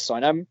hopefully he does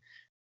sign.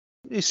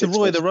 It's the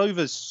Roy the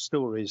Rovers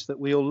stories that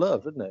we all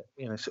love, isn't it?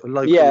 Sort of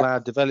local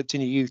lad developed in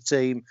a youth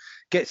team,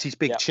 gets his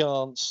big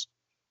chance,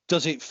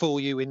 does it for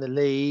you in the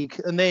league,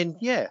 and then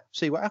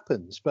see what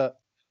happens. But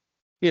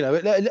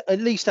at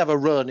least have a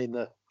run in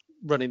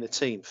the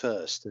team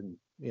first, and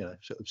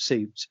sort of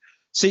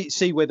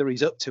see whether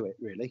he's up to it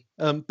really.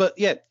 But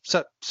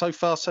so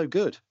far so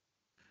good.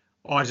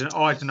 I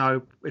don't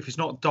know if it's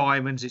not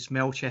Diamonds, it's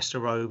Melchester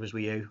Rovers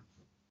with you.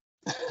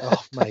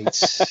 Oh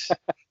mate.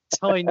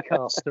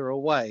 Tynecastle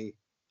away.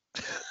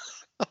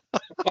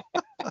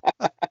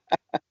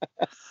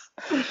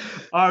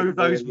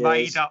 Those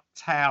made-up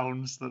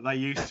towns that they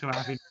used to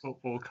have in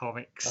football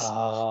comics.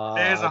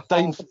 There's a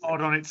whole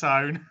pod on its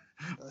own.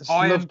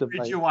 Iron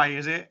Bridge away,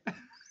 is it?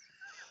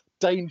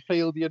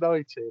 Danefield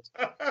United.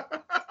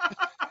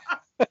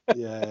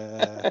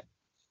 Yeah.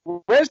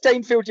 Where's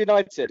Danefield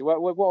United?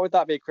 What would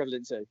that be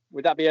equivalent to?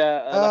 Would that be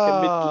a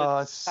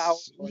Midland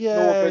South?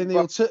 Yeah, in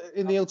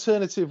the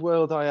alternative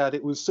world I had,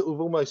 it was sort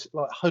of almost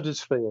like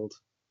Huddersfield,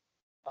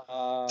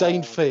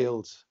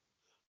 Danefield,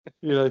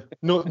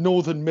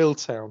 Northern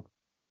Milltown.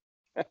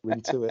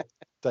 Into it,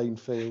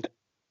 Danefield.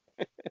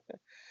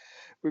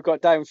 We've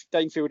got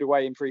Danefield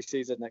away in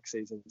pre-season next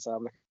season, so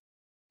I'm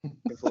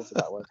looking forward to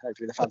that one.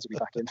 Hopefully the fans will be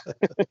back in.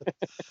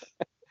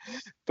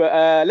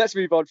 But let's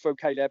move on from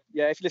Caleb.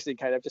 Yeah, if you're listening,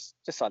 Caleb, just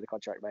sign the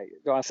contract, mate.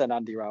 Don't want to send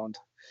Andy round.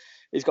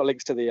 He's got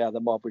links to the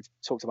mob. We've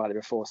talked about it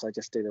before, so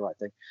just do the right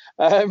thing.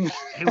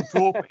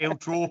 He'll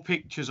draw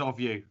pictures of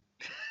you.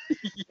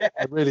 Yes.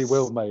 I really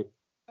will, mate.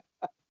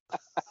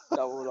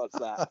 No one wants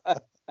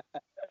that.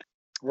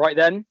 Right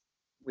then,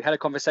 We had a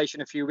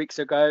conversation a few weeks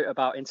ago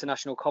about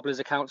international cobblers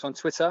accounts on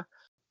Twitter,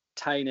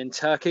 Tane in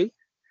Turkey,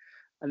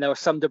 and there was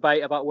some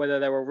debate about whether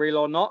they were real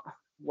or not.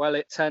 Well,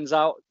 it turns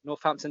out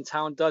Northampton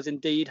Town does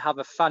indeed have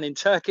a fan in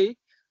Turkey,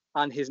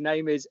 and his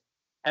name is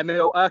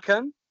Emil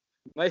Erkan.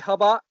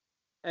 Merhaba,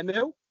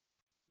 Emil.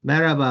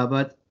 Merhaba,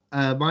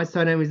 but my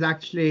surname is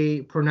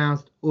actually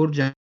pronounced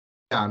Urcan,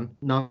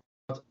 not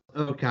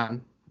Erkan,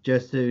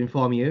 just to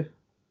inform you.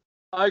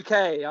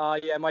 Okay,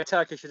 yeah, my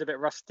Turkish is a bit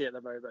rusty at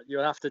the moment.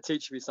 You'll have to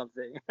teach me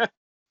something.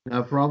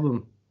 No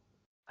problem.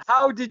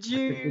 How did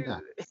you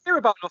hear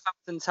about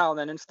Northampton Town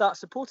then and start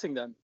supporting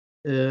them?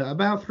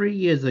 About 3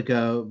 years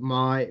ago,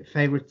 my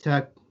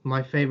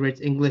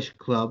favorite English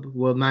club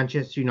were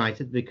Manchester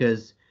United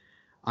because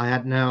I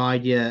had no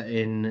idea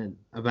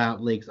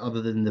about leagues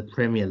other than the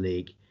Premier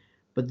League.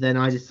 But then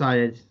I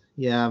decided,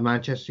 yeah,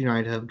 Manchester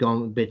United have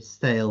gone a bit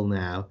stale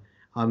now.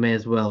 I may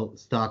as well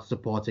start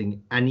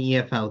supporting an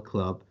EFL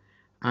club.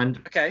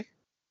 And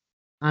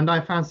I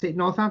fancied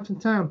Northampton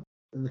Town.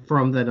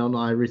 From then on,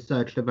 I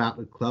researched about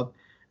the club,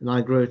 and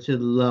I grew to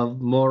love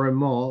more and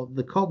more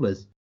the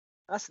Cobblers.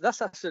 That's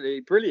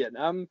absolutely brilliant.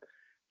 Do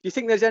you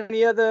think there's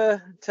any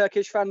other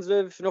Turkish fans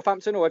of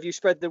Northampton, or have you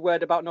spread the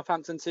word about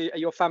Northampton to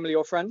your family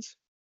or friends?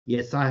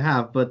 Yes, I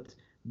have, but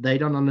they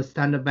don't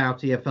understand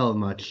about EFL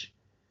much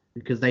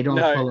because they don't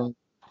follow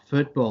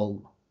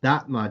football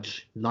that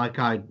much like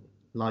I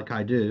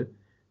do.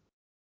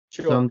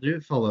 Sure. Some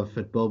do follow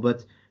football,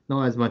 but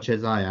not as much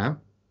as I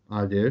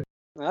do.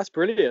 That's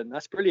brilliant.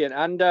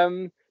 And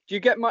do you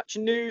get much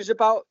news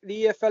about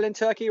the EFL in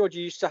Turkey, or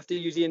do you just have to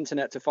use the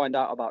internet to find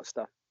out about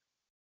stuff?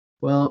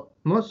 Well,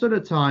 most of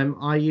the time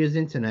I use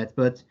internet,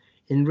 but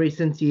in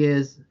recent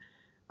years,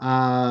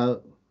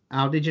 our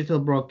digital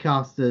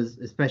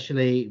broadcasters,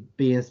 especially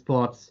beIN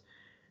Sports,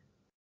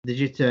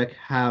 Digiturk,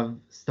 have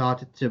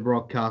started to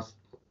broadcast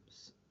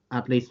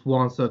at least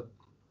one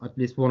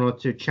or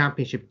two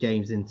championship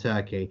games in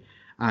Turkey,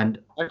 and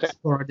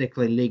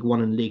sporadically League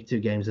One and League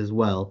Two games as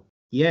well.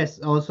 Yes,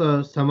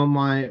 also some of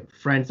my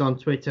friends on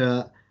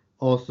Twitter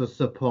also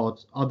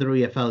support other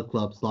EFL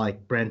clubs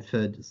like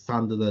Brentford,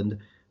 Sunderland,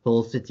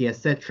 Hull City,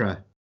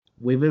 etc.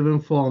 We've even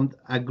formed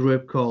a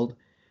group called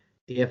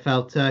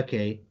EFL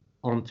Turkey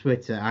on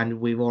Twitter, and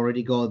we've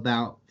already got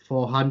about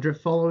 400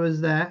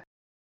 followers there.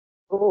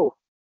 Oh,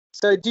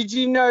 so do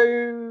you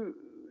know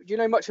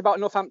much about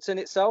Northampton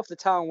itself, the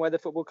town where the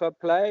football club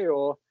play,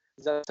 or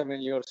is that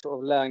something you're sort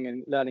of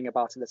learning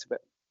about a little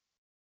bit?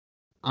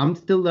 I'm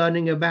still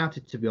learning about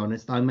it, to be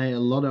honest. I made a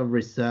lot of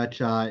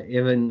research. I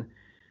even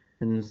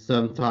and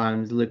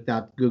sometimes looked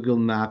at Google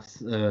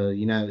Maps,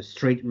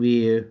 Street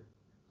View.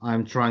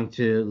 I'm trying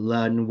to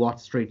learn what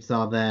streets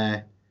are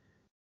there.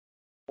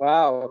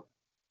 Wow.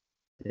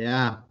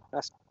 Yeah.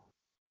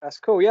 That's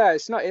cool. Yeah,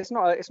 it's not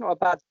a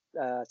bad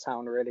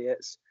town really.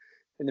 It's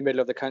in the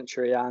middle of the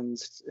country and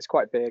it's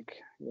quite big.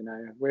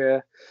 We're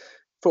a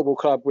football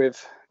club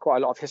with quite a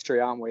lot of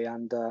history, aren't we?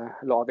 And a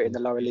lot of it in the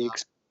lower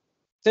leagues.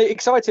 So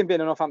exciting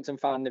being a Northampton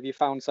fan, have you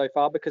found so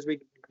far? Because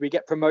we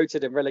get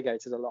promoted and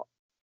relegated a lot.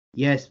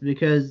 Yes,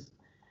 because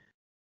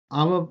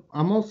I'm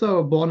also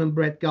a born and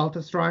bred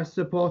Galatasaray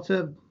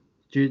supporter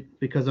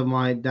because of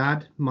my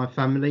dad, my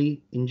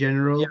family in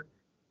general. Yeah.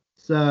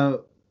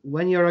 So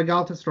when you're a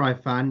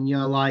Galatasaray fan,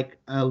 you're like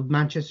a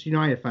Manchester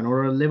United fan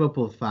or a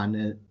Liverpool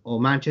fan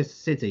or Manchester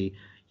City.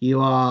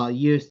 You are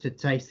used to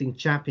tasting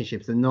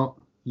championships and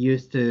not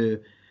used to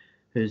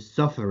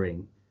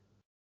suffering.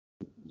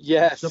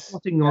 Yes.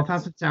 Supporting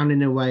Northampton Town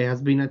in a way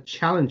has been a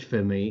challenge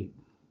for me,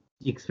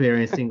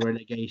 experiencing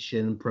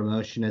relegation,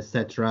 promotion,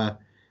 etc.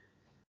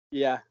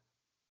 Yeah,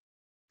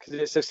 because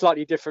it's so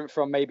slightly different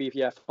from maybe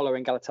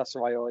following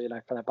Galatasaray or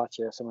Fenerbahce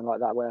or something like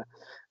that, where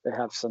they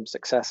have some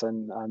success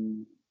and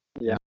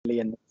in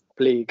the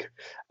league.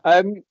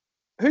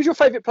 Who's your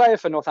favourite player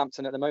for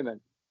Northampton at the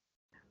moment?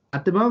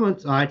 At the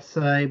moment, I'd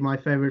say my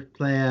favourite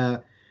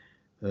player,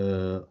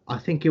 I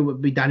think it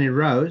would be Danny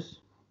Rose.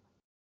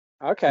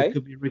 Okay. It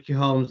could be Ricky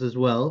Holmes as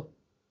well.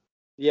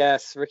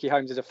 Yes, Ricky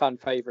Holmes is a fan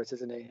favourite,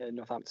 isn't he, in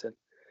Northampton?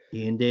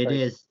 He indeed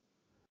is.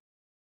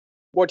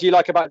 What do you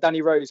like about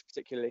Danny Rose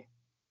particularly?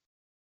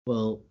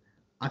 Well,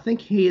 I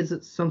think he is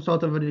some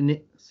sort of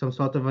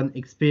an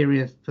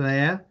experienced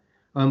player.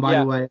 And by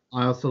the way,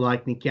 I also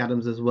like Nicky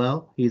Adams as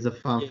well. He's a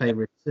fan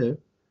favourite too.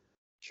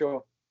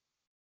 Sure.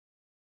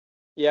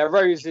 Yeah,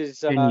 Rose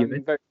is very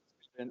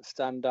experienced,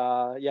 and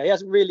he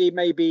hasn't really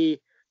maybe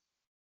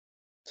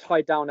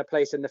tied down a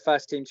place in the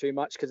first team too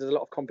much because there's a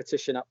lot of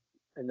competition up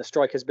in the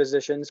strikers'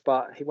 positions.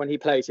 But when he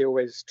plays, he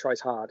always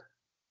tries hard.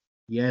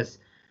 Yes,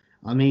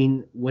 I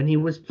mean when he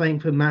was playing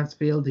for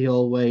Mansfield, he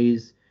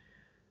always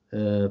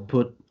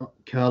put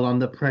Curl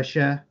under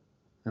pressure,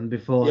 and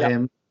before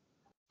him,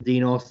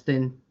 Dean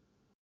Austin.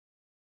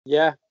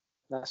 Yeah,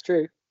 that's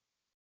true.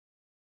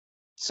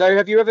 So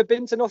have you ever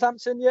been to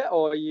Northampton yet,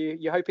 or are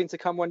you hoping to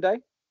come one day?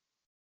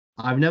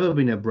 I've never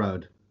been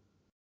abroad.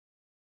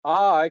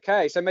 Ah,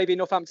 okay. So maybe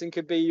Northampton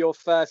could be your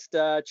first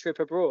trip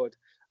abroad.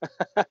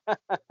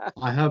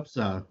 I hope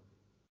so.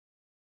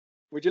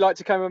 Would you like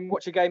to come and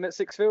watch a game at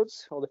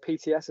Sixfields, or the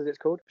PTS as it's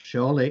called?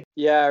 Surely.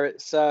 Yeah,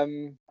 it's at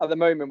the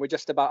moment we're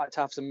just about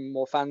to have some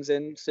more fans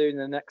in soon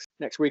in the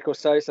next week or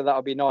so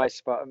that'll be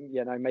nice. But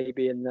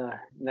maybe in the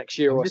next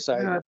year or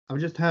so. I've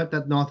just heard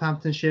that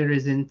Northamptonshire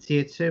is in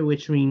Tier 2,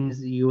 which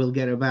means you will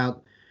get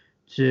about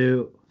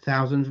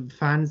 2,000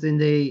 fans in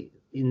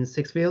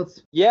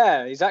Sixfields.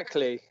 Yeah,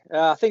 exactly.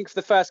 I think for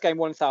the first game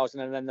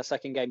 1,000 and then the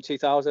second game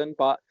 2,000.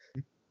 But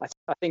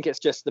I think it's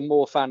just the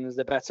more fans,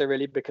 the better,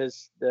 really,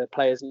 because the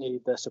players need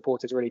the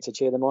supporters really to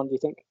cheer them on. Do you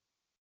think?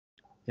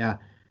 Yeah.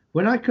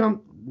 When I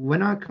come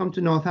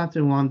to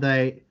Northampton one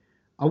day,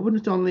 I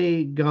wouldn't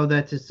only go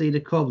there to see the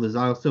Cobblers.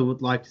 I also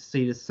would like to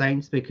see the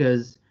Saints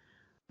because,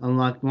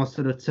 unlike most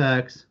of the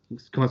Turks,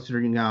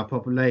 considering our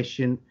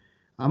population,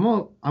 I'm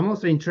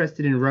also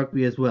interested in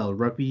rugby as well,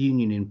 rugby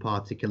union in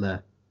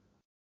particular.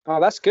 Oh,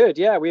 that's good.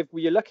 Yeah,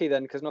 you're lucky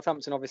then because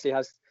Northampton obviously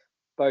has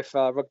both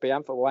rugby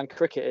and football and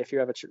cricket. If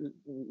you ever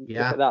look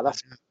at that,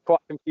 that's quite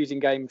a confusing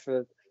game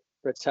for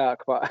a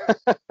Turk, but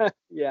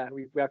yeah,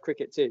 we have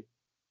cricket too.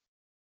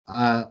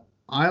 I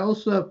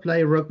also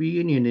play rugby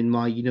union in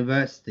my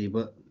university,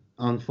 but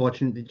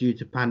unfortunately due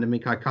to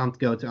pandemic, I can't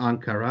go to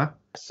Ankara.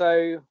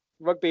 So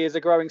rugby is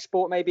a growing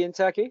sport maybe in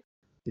Turkey?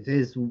 It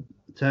is.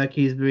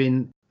 Turkey has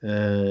been,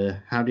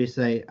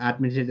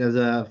 admitted as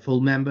a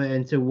full member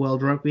into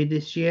World Rugby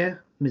this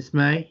year, Miss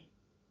May.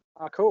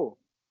 Oh, cool.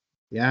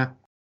 Yeah.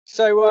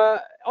 So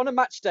on a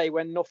match day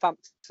when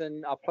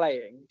Northampton are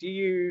playing, do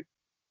you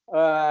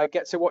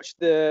get to watch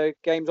the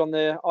games on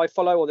the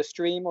iFollow or the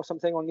stream or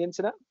something on the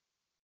internet?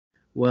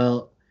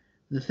 Well,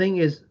 the thing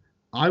is,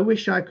 I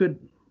wish I could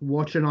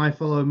watch an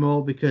iFollow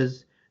more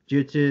because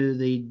due to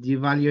the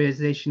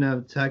devaluation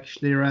of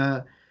Turkish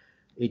lira,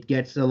 it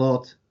gets a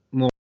lot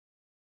more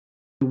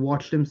to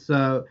watch them.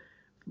 So,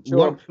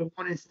 Sure. for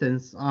one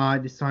instance, I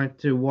decided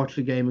to watch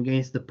a game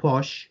against the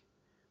Posh,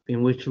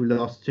 in which we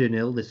lost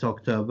 2-0 this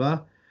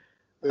October.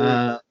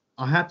 I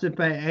had to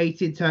pay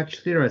 80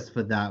 Turkish liras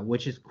for that,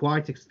 which is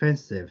quite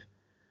expensive.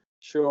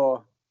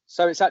 Sure.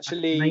 So it's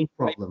actually main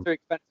problem. too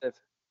expensive.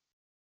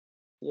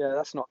 Yeah,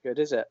 that's not good,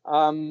 is it?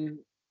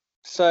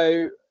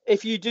 So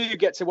if you do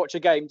get to watch a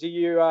game, do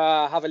you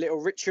have a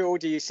little ritual?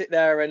 Do you sit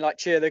there and like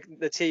cheer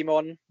the team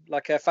on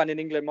like a fan in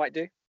England might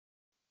do?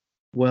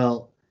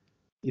 Well,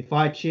 if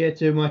I cheer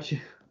too much,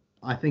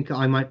 I think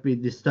I might be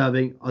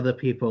disturbing other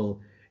people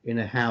in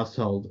a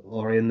household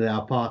or in the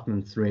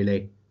apartments,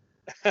 really.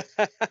 You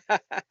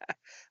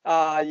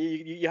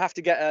have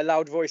to get a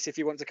loud voice if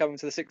you want to come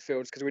to the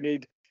Sixfields because we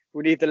need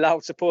the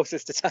loud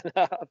supporters to turn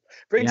up.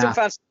 Bring some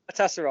fans to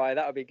Galatasaray,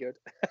 that would be good.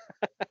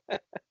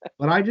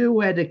 But I do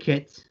wear the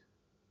kit.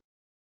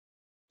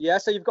 Yeah,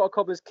 so you've got a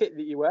Cobblers kit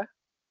that you wear?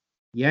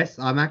 Yes,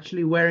 I'm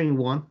actually wearing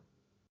one.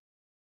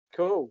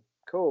 Cool.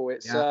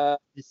 It's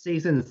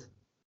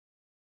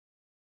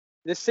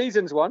this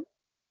season's one?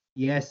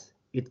 Yes,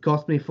 it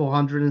cost me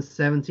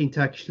 417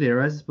 Turkish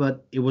liras,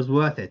 but it was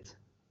worth it.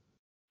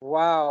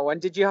 Wow,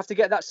 and did you have to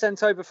get that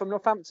sent over from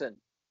Northampton?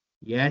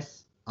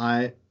 Yes,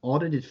 I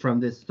ordered it from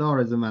this store,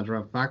 as a matter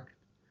of fact.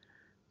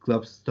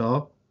 Club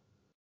store.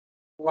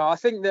 Well, I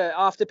think that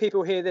after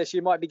people hear this,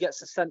 you might be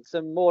sent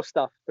some more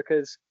stuff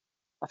because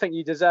I think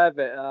you deserve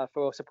it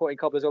for supporting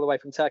Cobblers all the way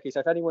from Turkey.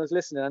 So if anyone's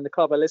listening and the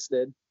club are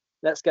listening,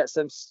 let's get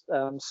some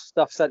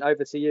stuff sent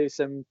over to you,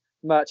 some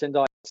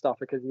merchandise stuff,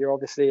 because you're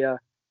obviously a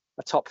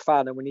top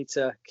fan and we need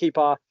to keep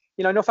our...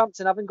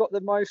 Northampton haven't got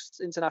the most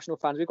international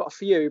fans. We've got a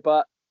few,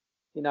 but,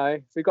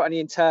 if we've got any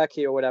in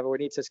Turkey or whatever, we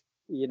need to,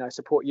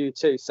 support you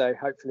too. So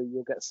hopefully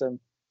you'll get some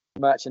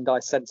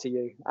merchandise sent to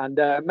you. And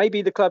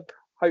maybe the club,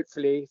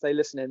 hopefully, if they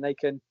listen in, they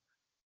can,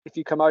 if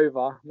you come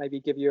over, maybe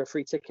give you a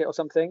free ticket or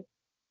something.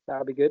 That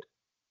would be good.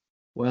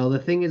 Well, the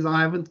thing is, I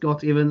haven't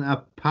got even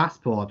a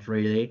passport,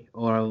 really,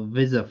 or a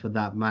visa for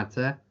that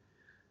matter.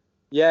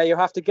 Yeah, you'll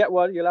have to get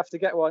one. You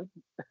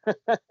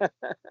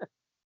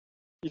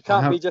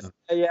can't be just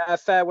a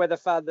fair weather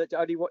fan that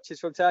only watches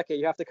from Turkey.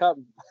 You have to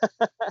come.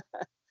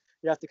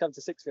 You have to come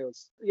to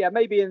Sixfields. Yeah,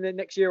 maybe in the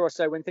next year or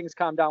so, when things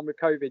calm down with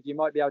COVID, you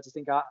might be able to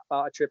think about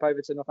a trip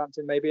over to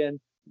Northampton, maybe, and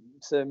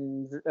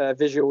some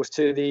visuals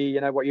to the,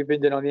 what you've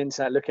been doing on the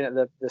internet, looking at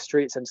the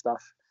streets and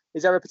stuff.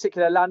 Is there a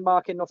particular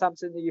landmark in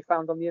Northampton that you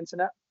found on the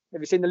internet?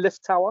 Have you seen the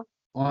Lift Tower?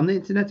 On the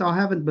internet, I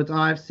haven't, but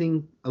I've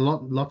seen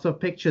lots of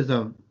pictures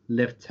of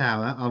Lift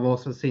Tower. I've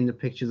also seen the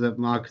pictures of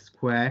Market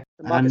Square.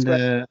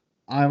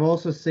 I've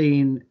also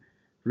seen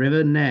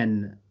River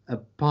Nen, a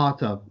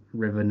part of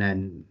River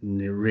Nen,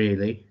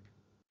 really.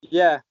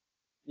 Yeah,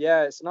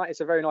 it's nice. It's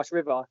a very nice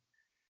river.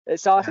 I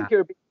think it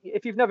would be,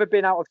 if you've never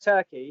been out of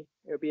Turkey,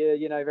 it would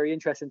be very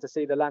interesting to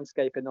see the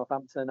landscape in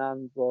Northampton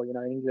and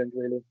England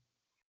really,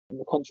 and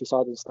the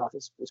countryside and stuff.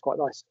 It's quite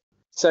nice.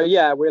 So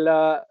yeah,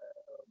 we'll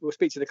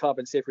speak to the club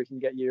and see if we can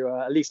get you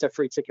at least a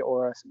free ticket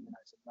or some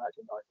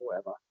merchandise or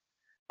whatever.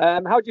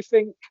 How do you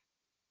think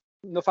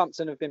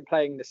Northampton have been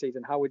playing this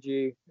season? How would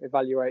you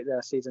evaluate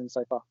their season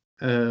so far?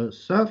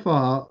 So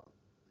far,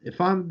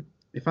 if I'm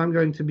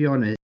going to be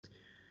honest,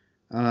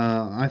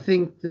 I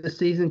think the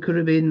season could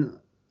have been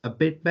a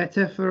bit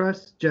better for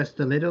us, just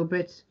a little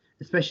bit,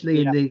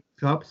 especially in the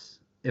cups.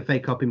 FA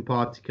Cup in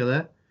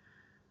particular.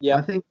 Yeah.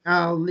 I think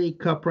our League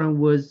Cup run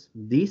was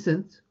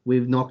decent.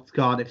 We've knocked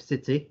Cardiff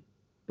City,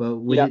 but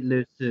we did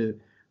lose to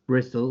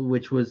Bristol,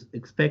 which was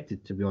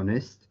expected, to be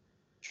honest.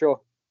 Sure.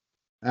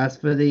 As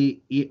for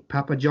the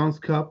Papa John's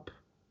Cup,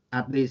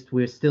 at least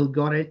we've still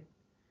got it.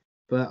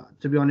 But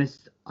to be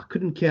honest, I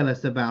couldn't care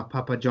less about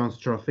Papa John's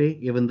Trophy,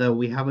 even though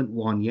we haven't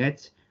won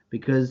yet,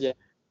 because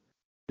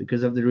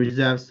of the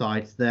reserve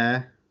sites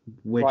there,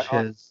 which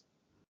has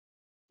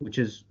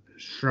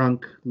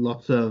shrunk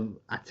lots of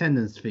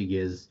attendance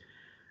figures.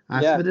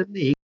 As for the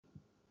league,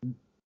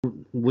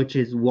 which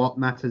is what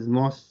matters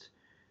most,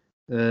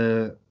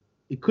 it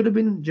could have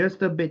been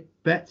just a bit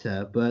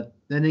better, but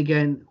then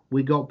again,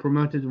 we got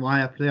promoted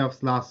via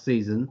playoffs last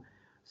season,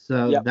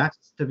 so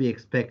that's to be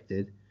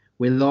expected.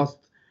 We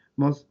lost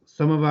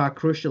some of our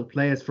crucial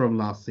players from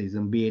last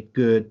season, be it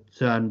Good,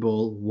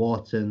 Turnbull,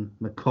 Wharton,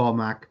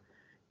 McCormack,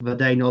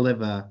 Vadaine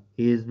Oliver.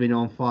 He's been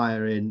on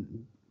fire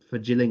for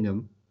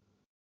Gillingham.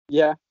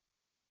 Yeah.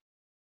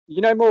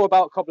 You know more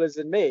about Cobblers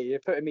than me. You're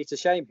putting me to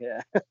shame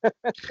here.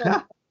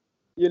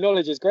 Your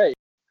knowledge is great.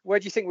 Where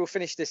do you think we'll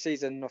finish this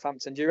season,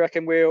 Northampton? Do you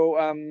reckon we'll,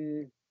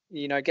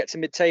 get to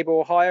mid-table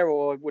or higher,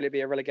 or will it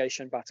be a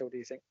relegation battle, do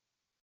you think?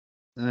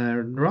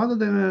 Rather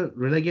than a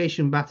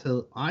relegation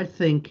battle, I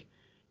think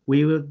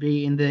we would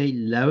be in the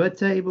lower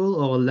table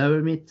or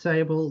lower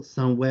mid-table,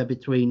 somewhere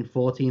between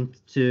 14th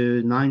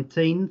to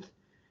 19th.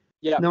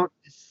 Yeah. Not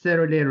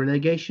necessarily a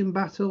relegation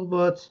battle,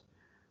 but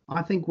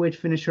I think we'd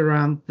finish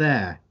around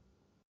there.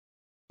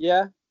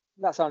 Yeah,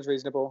 that sounds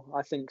reasonable.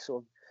 I think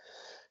sort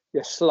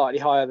of slightly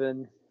higher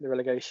than the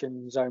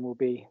relegation zone will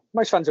be.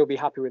 Most fans will be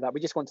happy with that.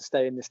 We just want to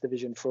stay in this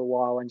division for a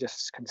while and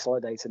just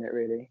consolidate in it,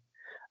 really.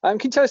 Can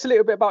you tell us a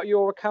little bit about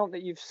your account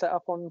that you've set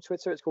up on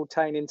Twitter? It's called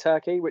Tain in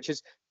Turkey, which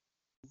is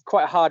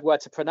quite a hard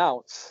word to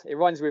pronounce. It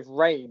rhymes with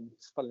rain,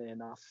 funnily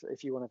enough,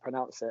 if you want to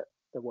pronounce it,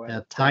 the word.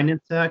 Tain in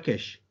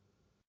Turkish.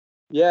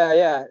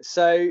 Yeah.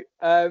 So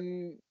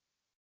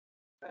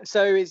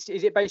is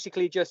it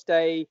basically just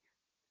a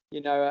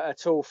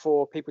tool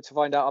for people to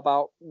find out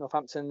about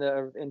Northampton that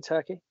are in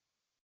Turkey?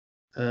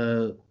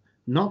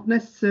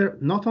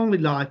 Not only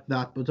like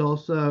that, but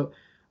also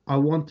I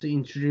want to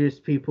introduce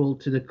people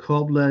to the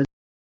Cobblers,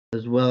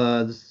 as well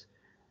as,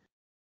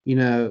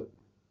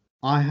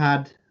 I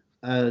had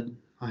a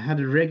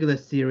regular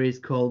series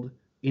called,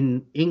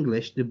 in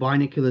English, The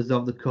Binoculars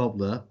of the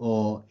Cobbler,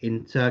 or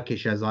in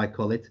Turkish, as I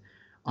call it,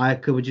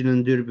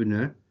 Ayakkabıcının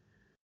Dürbünü.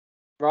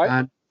 Right.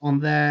 And on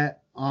there,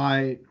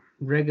 I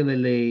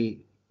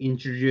regularly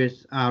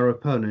introduce our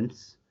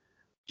opponents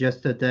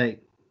just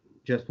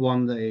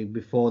one day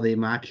before the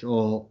match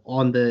or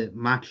on the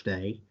match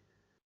day.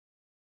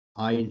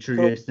 I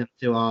introduce them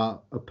to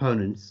our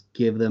opponents,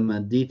 give them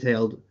a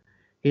detailed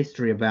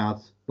history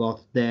about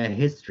both their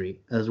history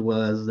as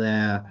well as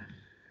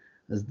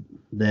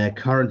their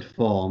current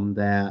form,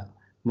 their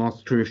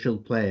most crucial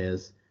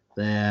players,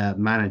 their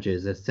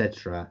managers,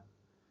 etc.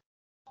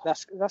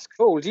 That's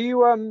cool. Do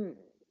you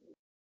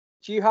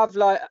have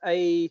like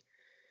an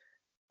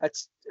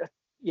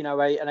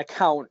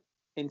account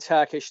in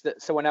Turkish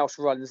that someone else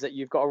runs that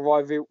you've got a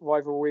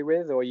rivalry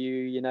with, or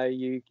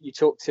you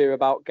talk to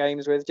about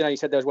games with? You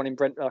said there was one in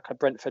Brent, like a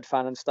Brentford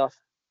fan and stuff.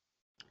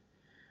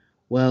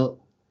 Well,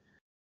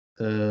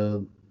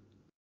 I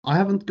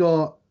haven't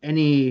got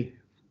any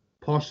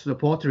posh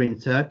supporter in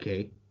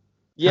Turkey.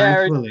 Yeah,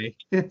 thankfully.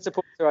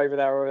 Supporter over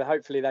there, or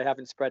hopefully they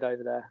haven't spread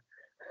over there.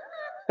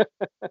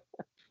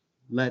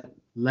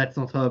 Let's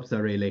not hope so,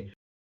 really.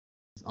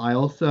 I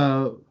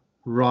also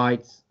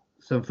write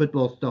some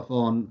football stuff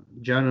on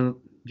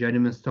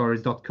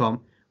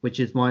journeymanstories.com, which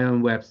is my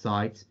own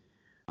website.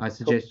 I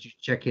suggest you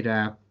check it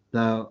out,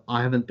 though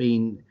I haven't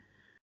been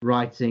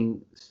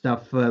writing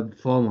stuff for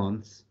 4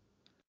 months.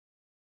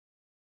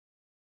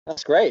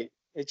 That's great.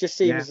 It just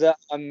seems that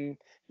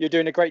you're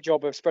doing a great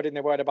job of spreading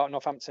the word about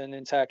Northampton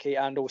in Turkey,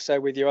 and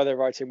also with your other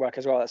writing work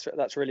as well.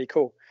 That's really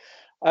cool.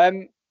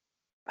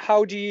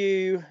 How do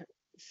you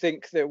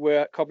think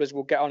that Cobblers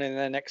will get on in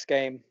their next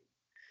game?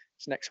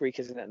 It's next week,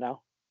 isn't it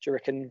now? Do you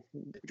reckon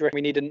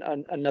we need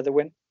another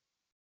win?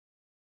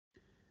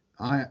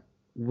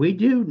 We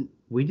do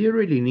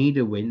really need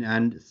a win,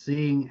 and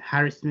seeing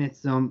Harry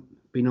Smith's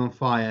been on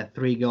fire,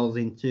 3 goals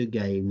in 2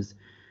 games.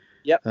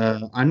 Yep.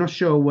 I'm not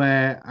sure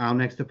where our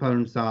next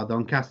opponents are.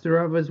 Doncaster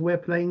Rovers we're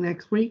playing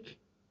next week.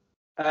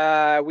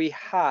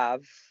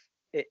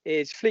 It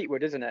is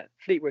Fleetwood, isn't it?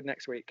 Fleetwood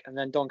next week, and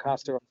then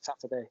Doncaster on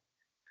Saturday.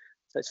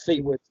 So it's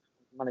Fleetwood,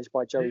 managed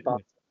by Joey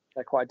Barton.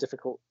 They're quite a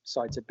difficult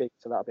side to beat,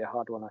 so that'll be a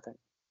hard one, I think.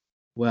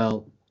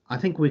 Well, I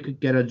think we could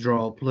get a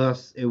draw.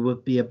 Plus, it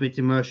would be a bit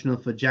emotional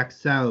for Jack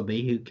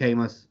Sowerby, who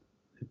came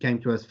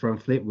to us from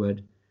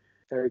Fleetwood.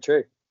 Very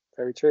true.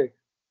 Very true.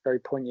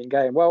 Very poignant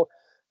game. Well,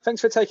 thanks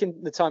for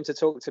taking the time to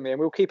talk to me, and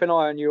we'll keep an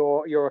eye on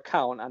your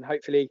account and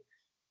hopefully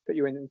put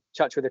you in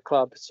touch with the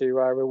club to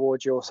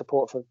reward your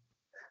support for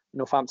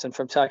Northampton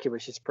from Turkey,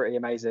 which is pretty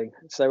amazing.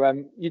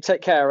 So you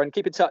take care and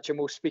keep in touch, and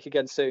we'll speak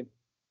again soon.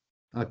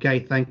 Okay,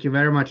 thank you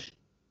very much.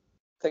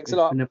 Thanks a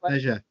lot. It's been a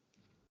pleasure.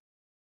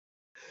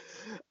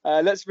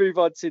 Let's move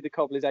on to the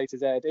Cobblers A to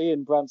Z.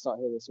 Ian Brandt's not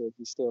here this week.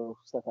 He's still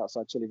stuck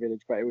outside Chile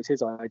Village, but it was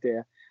his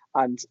idea.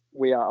 And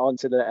we are on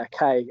to the letter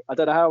K. I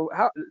don't know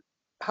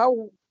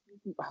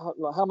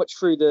how much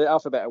through the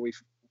alphabet are we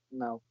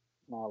now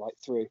like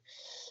through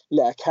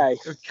letter K.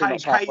 K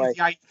is the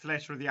 8th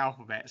letter of the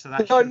alphabet, so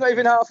that's not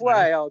even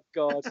halfway. Oh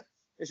God,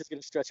 this is going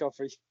to stretch on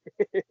for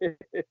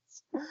years.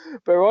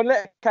 But we're on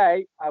letter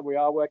K, and we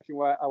are working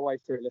our way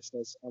through it,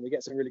 listeners, and we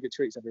get some really good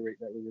treats every week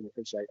that we really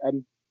appreciate.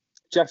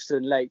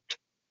 Jefferson Lake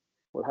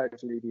will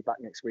hopefully be back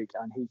next week,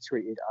 and he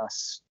tweeted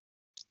us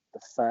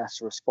the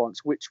first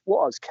response, which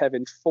was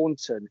Kevin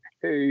Thornton,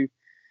 who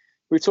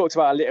we talked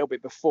about a little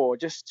bit before.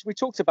 We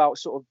talked about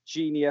sort of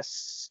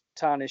genius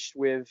tarnished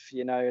with,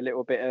 a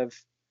little bit of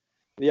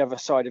the other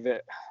side of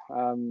it,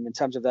 in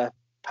terms of their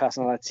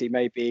personality,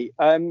 maybe.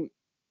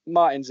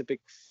 Martin's a big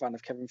fan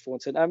of Kevin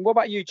Thornton. What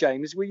about you,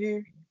 James?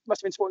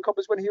 Must have been supporting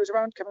Cobblers when he was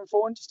around, Kevin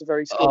Thornton, just a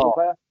very skillful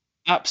player.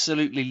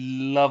 Absolutely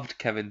loved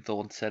Kevin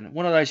Thornton.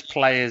 One of those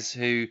players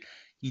who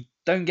you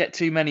don't get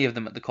too many of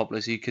them at the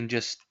Cobblers.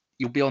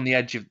 You'll be on the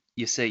edge of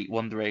your seat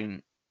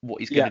wondering what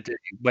he's going to do,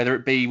 whether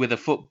it be with a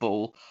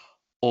football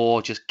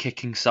or just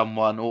kicking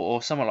someone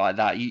or something like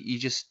that. He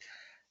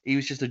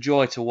was just a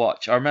joy to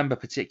watch. I remember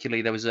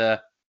particularly there was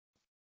a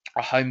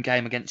home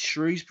game against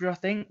Shrewsbury, I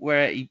think,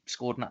 where he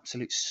scored an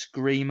absolute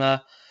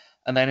screamer.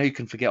 And then who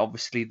can forget,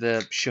 obviously,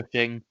 the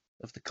shutting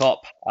of the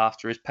Kop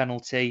after his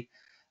penalty.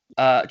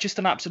 Just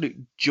an absolute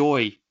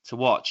joy to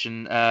watch.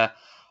 And I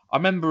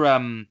remember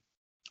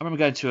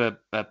going to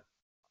an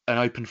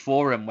open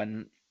forum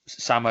when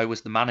Samo was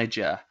the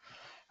manager.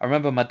 I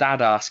remember my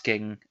dad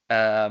asking,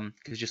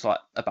 because just like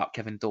about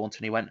Kevin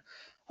Thornton, he went,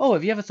 "Oh,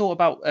 have you ever thought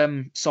about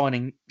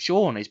signing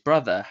Sean, his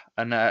brother?"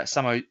 And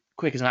Samo,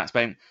 quick as an axe,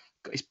 went,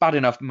 "It's bad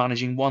enough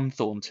managing one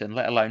Thornton,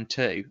 let alone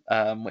two,"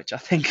 which I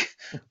think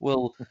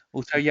will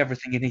tell you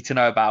everything you need to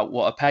know about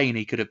what a pain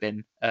he could have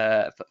been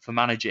for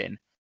managing.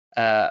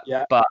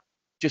 But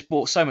just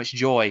brought so much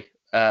joy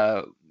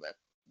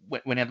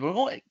when he had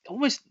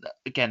almost,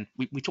 again,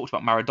 we talked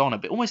about Maradona,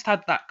 but almost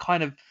had that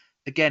kind of,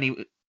 again,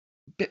 he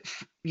bit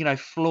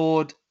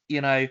flawed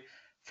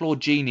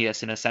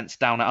genius in a sense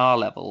down at our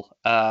level.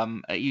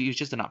 He was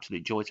just an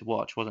absolute joy to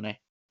watch, wasn't he?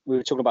 We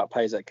were talking about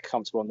players that are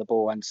comfortable on the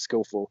ball and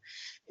skillful.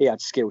 He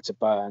had skill to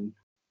burn.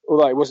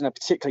 Although he wasn't a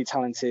particularly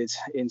talented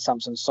in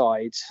Samson's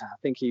side, I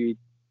think he'd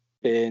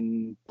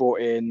been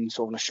brought in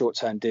sort of on a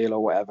short-term deal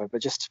or whatever,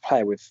 but just a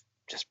player with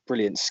just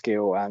brilliant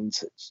skill and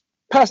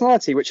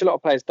personality, which a lot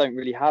of players don't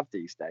really have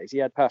these days. He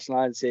had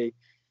personality,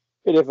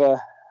 bit of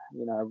a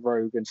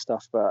rogue and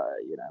stuff, but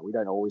we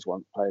don't always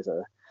want players that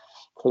are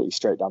completely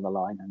straight down the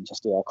line, and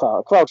just a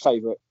crowd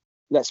favourite.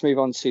 Let's move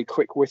on to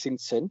Quick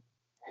Whittington,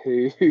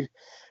 who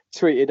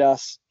tweeted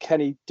us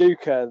Kenny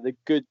Duker, the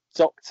good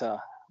doctor,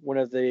 one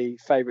of the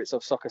favourites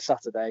of Soccer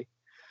Saturday.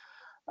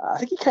 I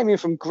think he came in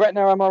from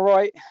Gretna, am I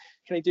right?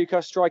 Kenny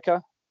Duker,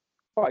 striker,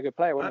 quite a good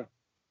player, wasn't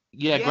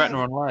he? Yeah, Gretna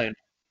on loan.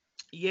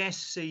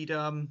 Yes, he'd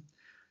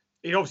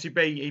obviously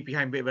he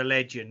became a bit of a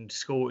legend,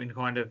 scoring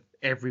kind of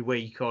every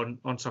week on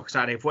Soccer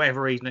Saturday. For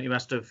whatever reason, he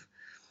must have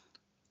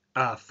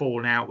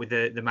fallen out with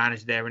the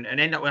manager there, and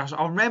ended up with us.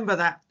 I remember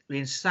that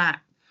being sat.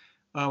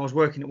 I was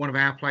working at one of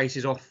our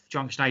places off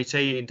Junction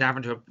 18 in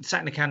Daventry, sat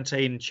in the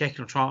canteen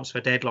checking on transfer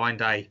deadline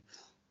day.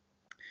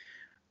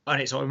 And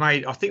it's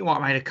like I think we might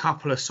have made a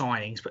couple of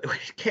signings, but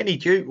Kenny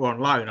Duke were on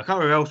loan. I can't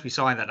remember who else we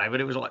signed that day,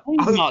 but it was like,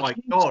 oh my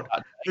God,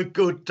 the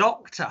good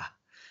doctor.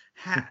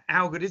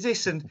 How good is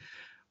this? And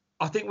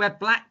I think we had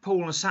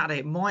Blackpool on a Saturday.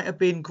 It might have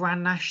been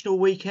Grand National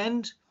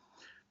weekend.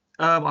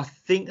 I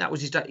think that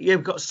was his day. Yeah,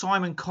 we've got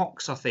Simon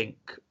Cox, I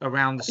think,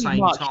 around the same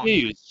time.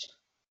 Hughes.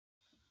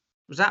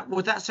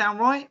 Would that sound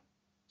right?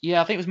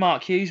 Yeah, I think it was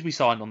Mark Hughes we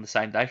signed on the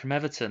same day from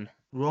Everton.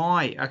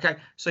 Right. Okay.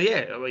 So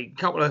yeah, I mean, a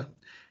couple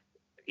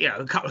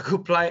of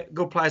good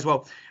players as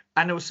well.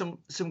 And there was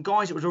some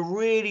guys. It was a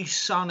really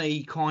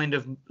sunny kind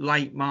of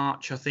late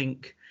March, I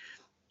think,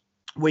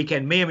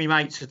 weekend. Me and my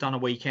mates had done a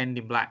weekend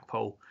in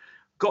Blackpool.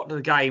 Got to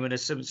the game, and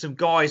there's some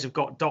guys have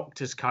got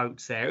doctor's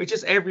coats there. It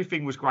just,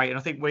 everything was great. And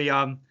I think we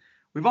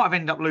might have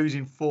ended up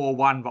losing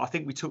 4-1, but I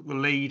think we took the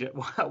lead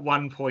at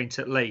one point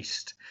at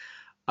least.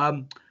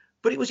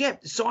 But it was,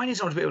 signing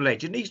someone's a bit of a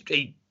legend. He's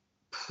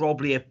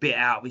probably a bit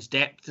out of his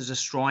depth as a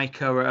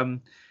striker,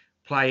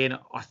 playing,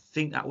 I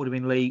think that would have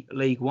been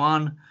League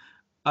One.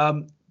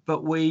 But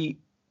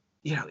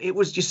it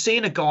was just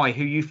seeing a guy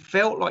who you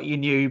felt like you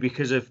knew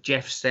because of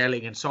Jeff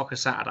Stelling and Soccer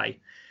Saturday.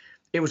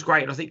 It was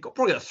great. And I think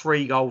probably got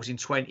 3 goals in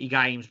 20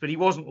 games, but he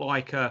wasn't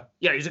like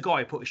he was a guy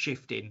who put a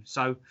shift in.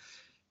 So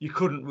you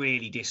couldn't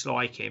really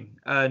dislike him.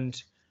 And,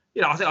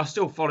 I think I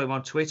still follow him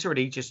on Twitter, and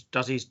he just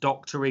does his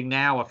doctoring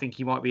now. I think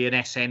he might be an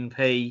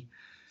SNP,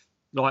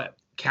 like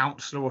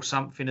counsellor or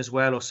something as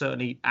well, or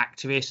certainly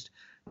activist.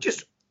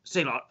 Just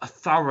seemed like a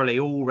thoroughly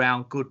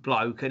all-round good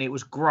bloke, and it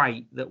was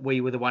great that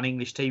we were the one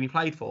English team he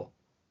played for.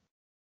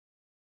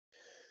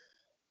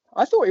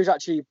 I thought he was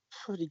actually a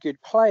pretty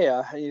good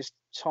player in his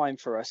time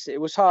for us.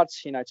 It was hard,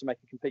 to make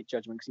a complete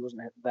judgment because he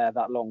wasn't there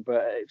that long,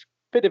 but it's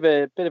a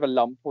bit of a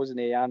lump, wasn't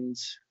he? And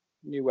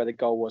knew where the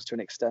goal was to an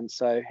extent.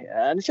 So,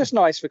 and it's just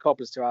nice for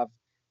Cobblers to have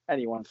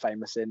anyone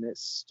famous in.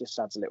 It's just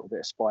adds a little bit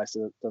of spice,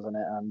 doesn't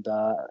it? And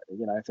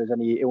if there's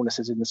any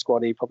illnesses in the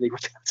squad, he probably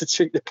would have to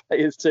treat the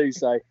players too.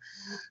 So,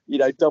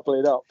 double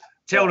it up.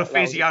 Tell the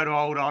physio to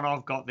hold on.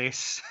 I've got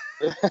this.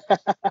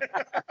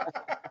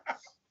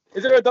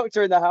 Is there a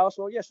doctor in the house?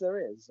 Well, yes, there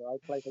is. I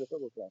play for the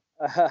football club.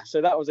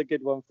 So that was a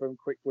good one from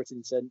Quick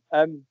Whittington.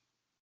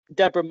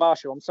 Deborah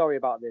Marshall, I'm sorry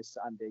about this,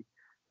 Andy,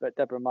 but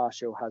Deborah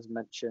Marshall has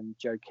mentioned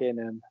Joe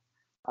Kiernan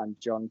and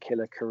John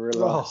Killer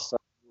Carilla. So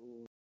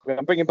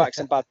I'm bringing back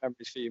some bad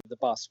memories for you with the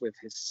bus with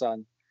his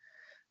son.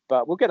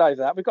 But we'll get over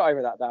that. We've got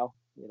over that now.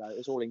 It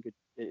was all in good.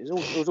 It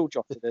was all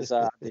jotted, as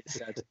Andy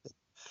said.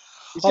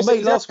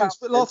 Mate,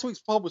 last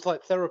week's pod was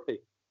like therapy.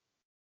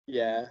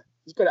 Yeah,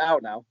 he's got it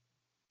out now.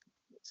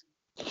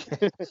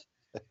 Get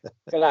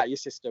out of your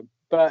system.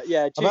 But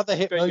yeah, I'm at the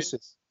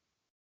hypnosis.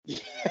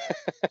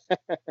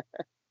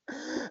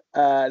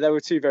 There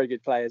were two very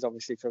good players,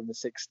 obviously from the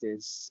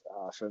 60s,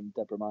 from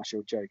Deborah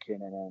Marshall, Joe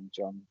Kiernan, and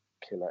John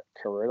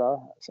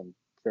Carilla. Some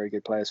very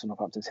good players from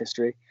Northampton's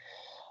history.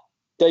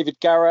 David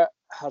Garrett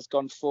has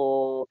gone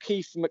for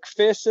Keith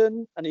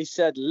McPherson, and he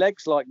said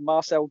legs like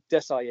Marcel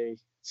Desailly.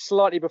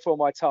 Slightly before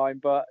my time,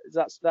 but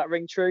does that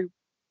ring true?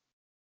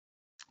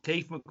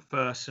 Keith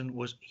McPherson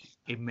was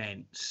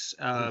immense.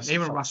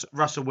 Him and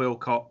Russell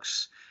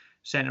Wilcox,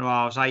 centre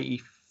halves,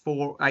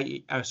 85,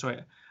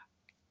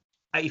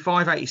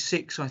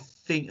 86, I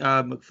think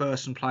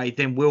McPherson played.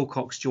 Then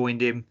Wilcox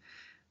joined him,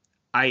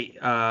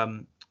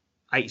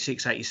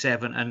 86,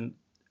 87, and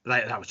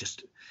that was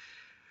just.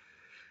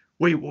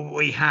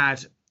 We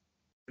had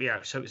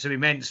some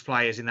immense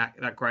players in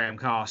that Graham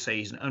Carr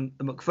season, and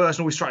McPherson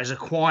always struck as a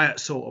quiet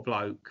sort of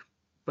bloke,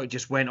 but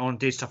just went on and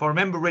did stuff. I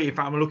remember reading, in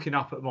fact, I'm looking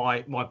up at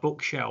my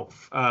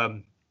bookshelf.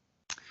 I've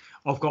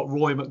got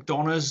Roy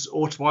McDonough's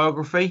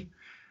autobiography,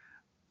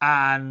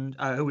 and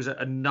who was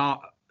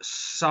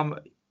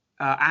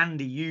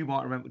Andy, you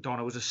might remember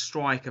McDonough was a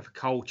striker for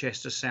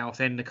Colchester,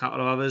 Southend, a couple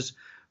of others.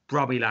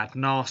 Brubby lad,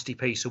 nasty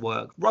piece of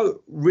work.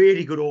 Wrote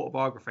really good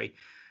autobiography.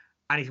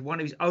 And one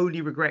of his only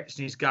regrets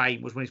in his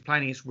game was when he was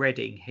playing against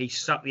Reading, he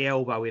stuck the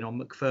elbow in on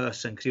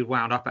McPherson because he was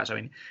wound up at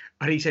something.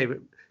 And he said,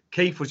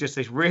 Keith was just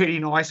this really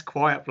nice,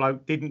 quiet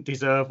bloke, didn't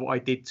deserve what I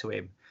did to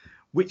him,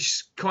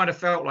 which kind of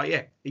felt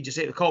like, he just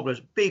hit the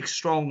Cobblers. Big,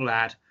 strong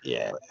lad.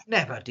 Yeah.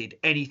 Never did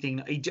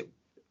anything.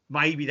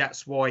 Maybe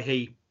that's why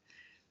he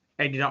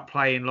ended up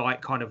playing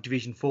like kind of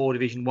Division 4,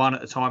 Division 1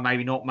 at the time,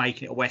 maybe not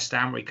making it a West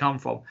Ham where he come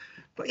from.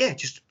 But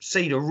just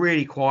seen a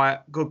really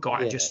quiet, good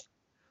guy, just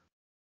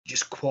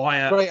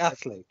quiet, great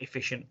athlete,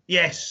 efficient.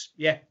 Yes,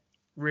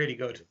 really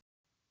good.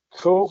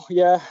 Cool.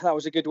 Yeah, that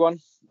was a good one.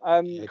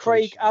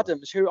 Craig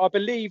Adams, who I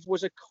believe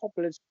was a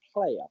Cobblers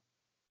player,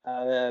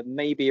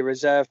 maybe a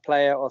reserve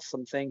player or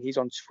something. He's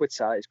on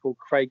Twitter. It's called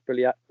Craig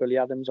Bully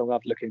Adams. I'm going to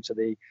have to look into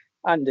the.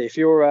 Andy, if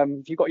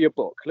you've got your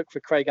book, look for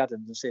Craig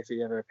Adams and see if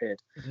he ever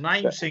appeared.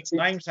 Name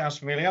sounds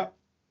familiar.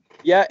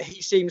 Yeah,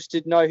 he seems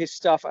to know his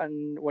stuff,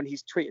 and when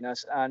he's tweeting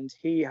us, and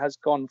he has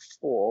gone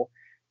for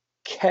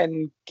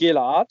Ken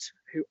Gillard,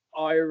 who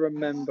I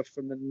remember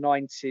from the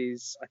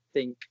 90s, I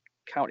think,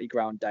 County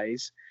Ground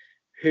days,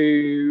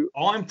 who...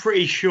 I'm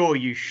pretty sure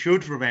you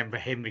should remember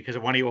him because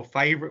of one of your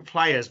favourite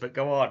players, but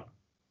go on.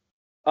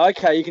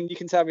 Okay, you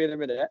can tell me in a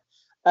minute.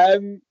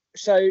 Ken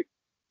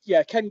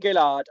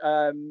Gillard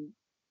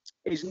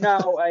is now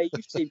a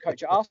youth team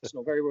coach at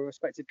Arsenal, very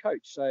well-respected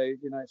coach. So,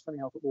 it's funny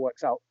how football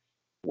works out.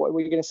 What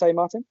were you going to say,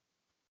 Martin?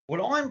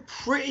 Well, I'm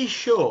pretty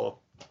sure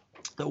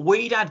that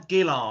we'd had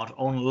Gillard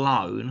on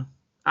loan.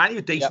 And he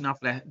was decent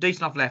enough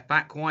left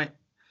back, quite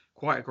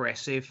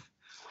aggressive.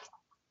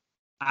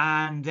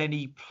 And then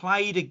he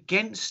played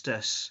against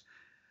us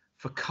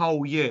for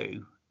Cole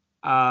U.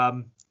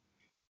 And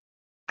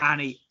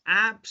he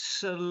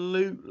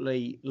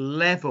absolutely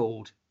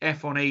levelled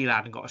F on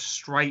Elad and got a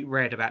straight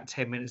red about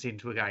 10 minutes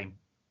into a game.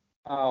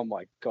 Oh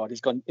my God, he's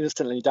gone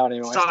instantly down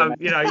in my estimate.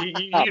 You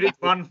need to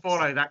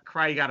unfollow that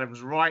Craig Adams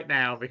right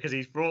now because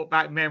he's brought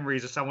back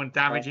memories of someone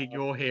damaging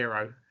your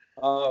hero.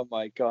 Oh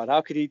my God,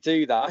 how could he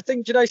do that? I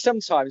think,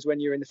 sometimes when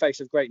you're in the face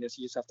of greatness,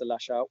 you just have to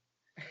lash out.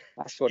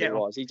 That's what it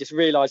was. He just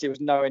realised he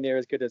was nowhere near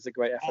as good as the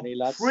great F&E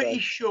lad. Pretty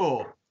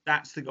sure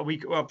that's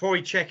we'll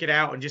probably check it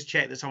out and just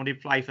check that someone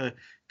did play for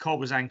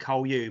Cobblers and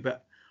Cole U,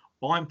 but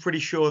I'm pretty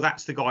sure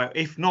that's the guy.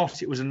 If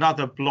not, it was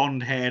another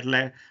blonde-haired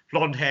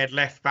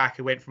left back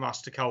who went from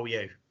us to Cole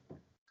U.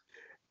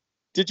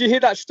 Did you hear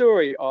that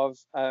story of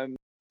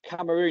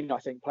Cameroon, I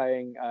think,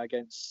 playing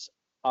against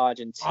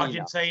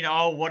Argentina?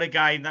 Oh, what a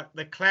game.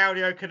 The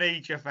Claudio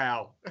Caniggia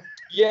foul.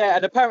 Yeah,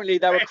 and apparently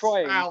they were Best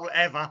crying. Foul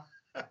ever.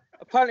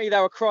 Apparently they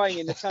were crying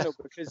in the tunnel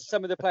because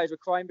some of the players were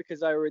crying because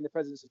they were in the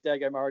presence of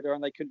Diego Maradona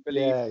and they couldn't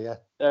believe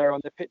they're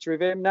on the picture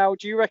of him. Now,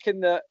 do you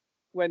reckon that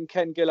when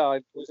Ken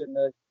Gillard was in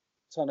the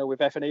tunnel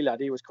with F&E lad,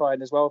 he was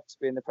crying as well to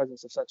be in the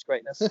presence of such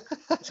greatness?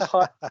 It's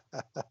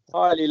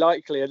highly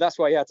likely, and that's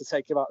why he had to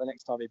take him out the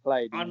next time he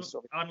played.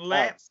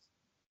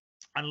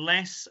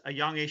 Unless a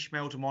young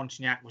Ishmael de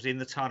Montagnac was in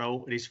the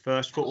tunnel in his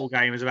first football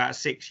game as about a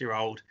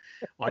 6-year-old,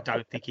 I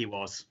don't think he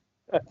was.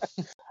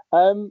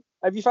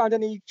 Have you found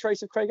any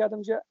trace of Craig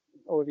Adams yet,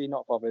 or have you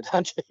not bothered?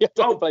 I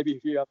don't blame you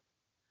if you have.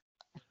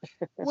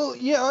 Well,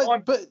 yeah,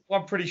 but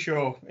I'm pretty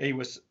sure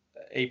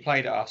he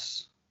played at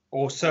us,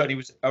 or certainly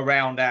was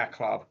around our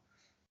club.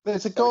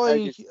 there's a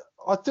guy.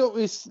 I thought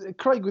it was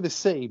Craig with a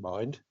C,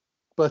 mind,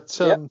 but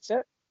That's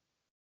it.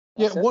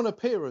 one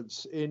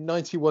appearance in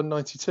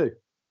 91-92.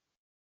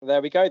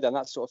 There we go. Then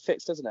that sort of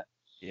fits, doesn't it?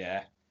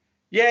 Yeah.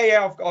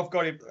 I've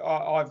got it.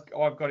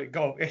 I've got it.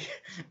 Go.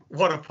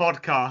 What a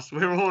podcast!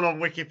 We're all on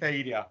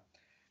Wikipedia.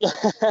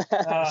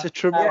 It's a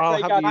tremendous.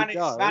 I'll have you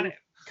go.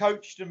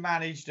 Coached and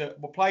managed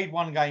played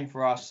one game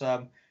for us.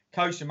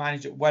 Coached and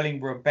managed at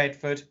Wellingborough and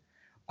Bedford.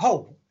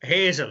 Oh,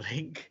 here's a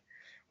link.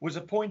 Was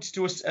appointed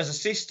to us as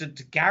assistant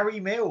to Gary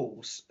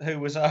Mills, who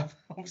was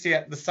obviously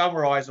at the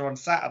summariser on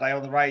Saturday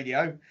on the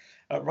radio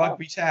at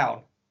Rugby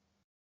Town.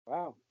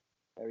 Wow.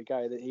 There we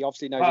go. He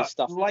obviously knows his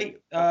stuff.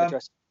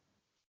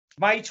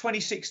 May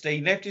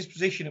 2016, left his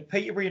position at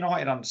Peterborough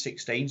United under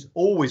 16s,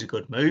 always a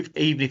good move,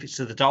 even if it's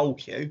to the dole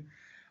queue,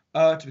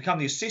 to become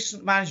the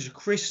assistant manager to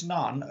Chris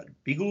Nunn at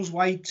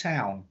Biggleswade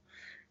Town.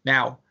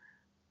 Now,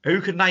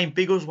 who can name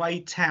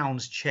Biggleswade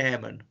Town's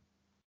chairman?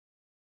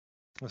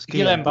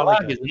 Guillaume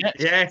Balague, isn't it?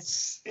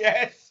 Yes.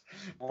 It is,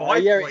 But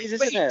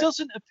isn't he it?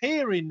 doesn't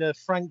appear in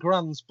Frank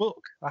Grand's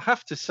book, I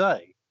have to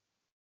say.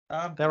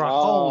 There are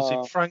Oh. holes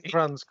in Frank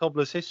Grand's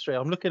Cobbler's history.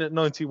 I'm looking at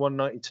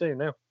 91-92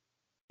 now.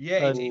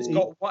 Yeah,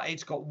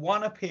 it's got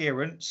one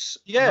appearance.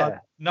 Yeah.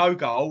 No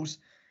goals.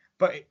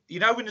 But you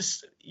know when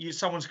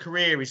someone's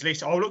career is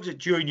listed, I looked at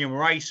Junior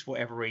Race for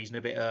whatever reason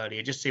a bit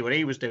earlier, just to see what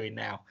he was doing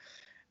now.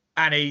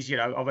 And he's,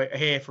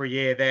 here for a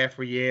year, there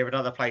for a year,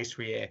 another place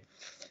for a year.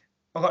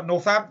 I've got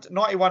Northampton,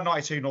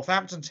 91-92,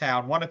 Northampton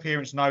Town, one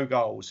appearance, no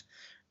goals.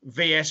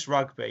 VS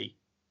Rugby,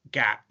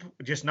 gap,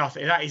 just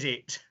nothing. That is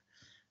it.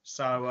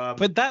 So,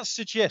 but that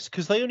suggests,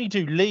 because they only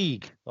do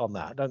league on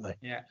that, don't they?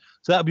 Yeah.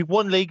 So that would be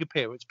one league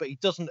appearance, but he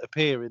doesn't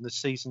appear in the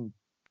season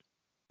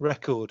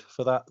record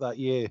for that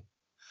year,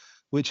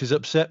 which has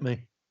upset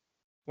me.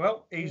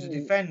 Well, he's a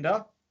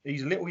defender.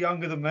 He's a little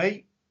younger than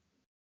me.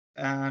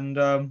 And,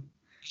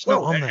 He's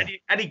not on there.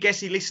 and he guess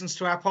he listens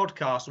to our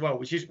podcast as well,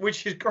 which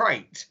is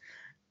great.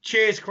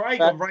 Cheers,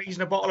 Craig. I'm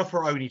raising a bottle of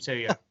Peroni to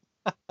you.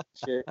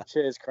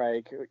 Cheers,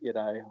 Craig.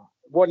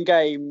 One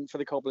game for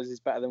the Cobblers is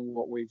better than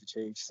what we've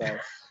achieved. So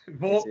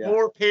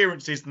more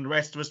appearances than the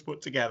rest of us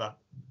put together.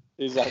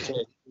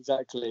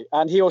 Exactly.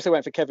 And he also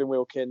went for Kevin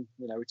Wilkin.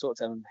 We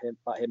talked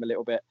about him a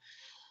little bit.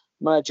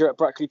 Manager at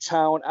Brackley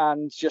Town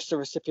and just a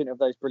recipient of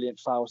those brilliant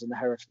fouls in the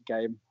Hereford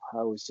game. I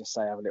always just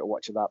say have a little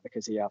watch of that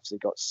because he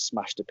absolutely got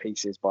smashed to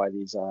pieces by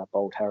these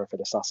bold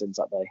Hereford assassins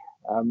that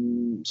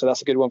day. So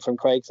that's a good one from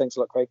Craig. Thanks a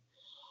lot, Craig.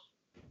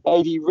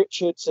 A.D.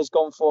 Richards has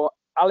gone for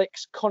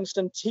Alex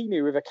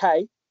Constantinu with a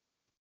K.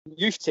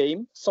 Youth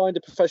team, signed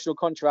a professional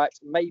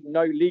contract, made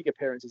no league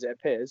appearances, it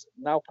appears,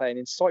 now playing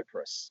in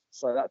Cyprus.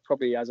 So that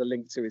probably has a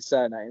link to his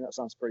surname. That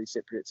sounds pretty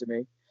Cypriot to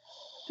me.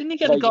 Didn't he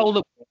get a goal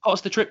that got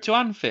us the trip to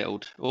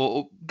Anfield?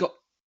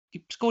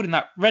 He scored in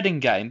that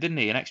Reading game, didn't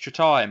he, in extra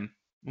time?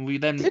 We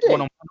then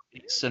won on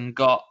penalties and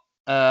got...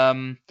 I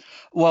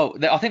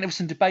think there was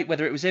some debate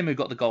whether it was him who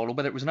got the goal or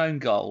whether it was an own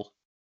goal.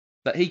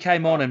 But he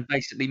came on and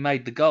basically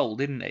made the goal,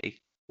 didn't he?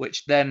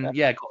 Which then,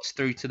 got us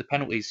through to the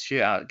penalties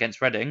shootout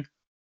against Reading,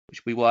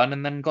 which we won,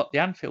 and then got the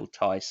Anfield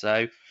tie.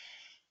 So,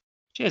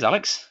 cheers,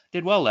 Alex.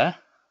 Did well there.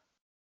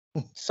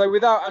 So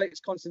without Alex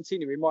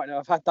Constantino, we might not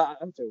have had that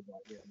Anfield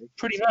night, really.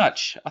 Pretty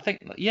much. I think,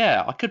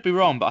 I could be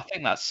wrong, but I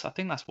think that's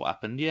what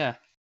happened. Yeah.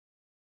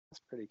 That's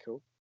pretty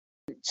cool.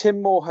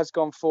 Tim Moore has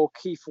gone for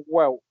Keith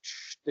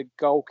Welch, the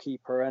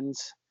goalkeeper, and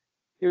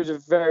he was a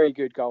very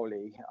good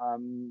goalie.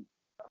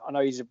 I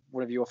know he's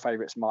one of your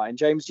favourites, Martin.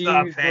 James, do you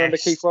remember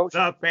Keith Welch?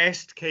 The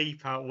best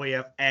keeper we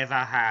have ever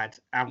had.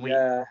 And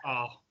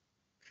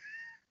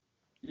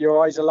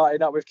Your eyes are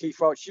lighting up with Keith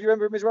Welch. Do you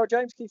remember him as well,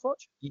 James? Keith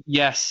Welch?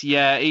 Yes,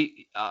 yeah.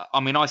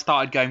 I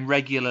started going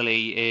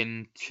regularly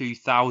in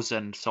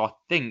 2000, so I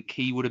think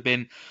he would have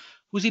been...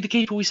 Was he the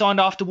keeper we signed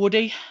after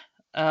Woody?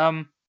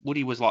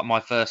 Woody was like my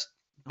first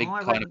big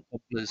kind of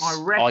Cobblers.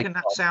 I reckon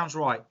that sounds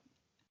right.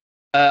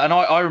 And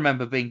I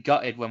remember being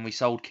gutted when we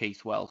sold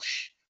Keith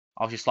Welsh.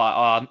 I was just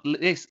like,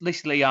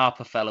 this Lee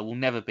Harper fella will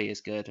never be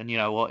as good. And you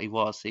know what? He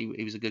was. He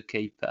was a good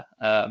keeper.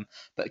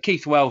 But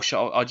Keith Welsh,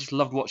 I just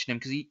loved watching him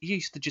because he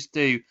used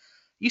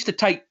to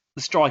take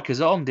the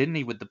strikers on, didn't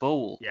he, with the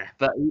ball? Yeah.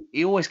 But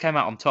he always came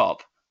out on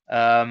top.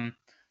 I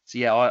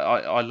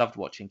loved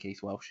watching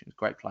Keith Welsh. He was a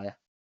great player.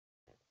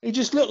 He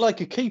just looked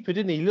like a keeper,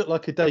 didn't he? He looked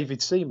like a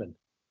David Seaman.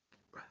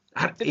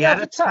 He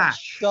had a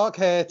tash. Dark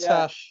hair,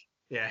 tash.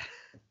 Yeah.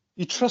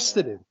 You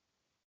trusted him.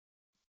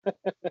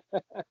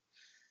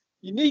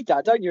 You need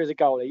that, don't you, as a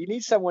goalie? You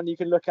need someone you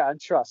can look at and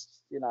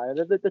trust.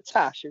 The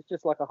tash is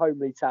just like a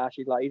homely tash.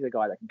 He's a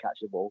guy that can catch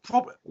the ball.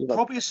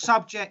 Probably a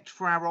subject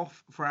for our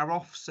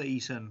off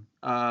season.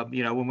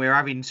 When we're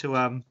having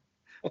to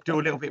do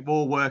a little bit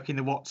more work in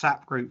the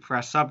WhatsApp group for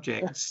our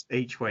subjects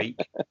each week.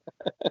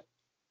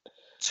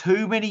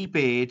 Too many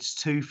beards,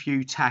 too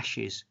few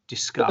tashes.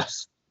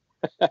 Discuss.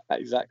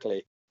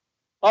 Exactly.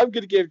 I'm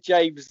going to give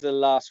James the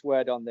last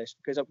word on this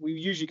because we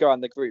usually go on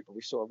the group, but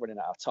we're sort of running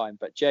out of time.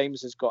 But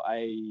James has got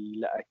a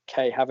letter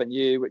K, haven't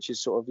you? Which is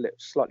sort of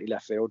slightly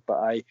left field, but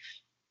a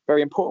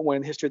very important one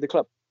in the history of the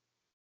club.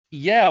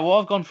 Yeah, well,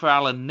 I've gone for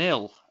Alan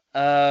Knill,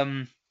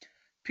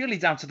 purely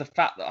down to the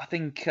fact that I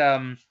think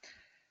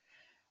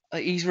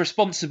he's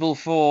responsible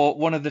for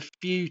one of the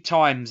few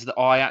times that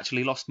I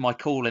actually lost my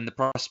cool in the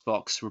press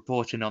box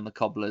reporting on the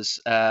Cobblers,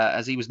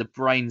 as he was the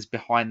brains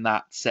behind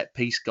that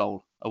set-piece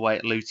goal away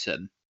at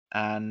Luton.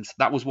 And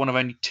that was one of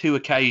only 2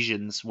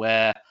 occasions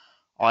where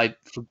I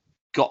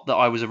forgot that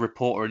I was a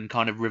reporter and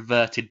kind of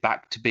reverted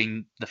back to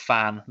being the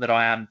fan that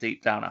I am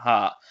deep down at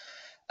heart.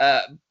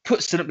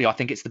 Put simply, I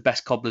think it's the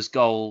best Cobblers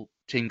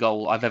team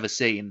goal I've ever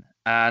seen.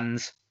 And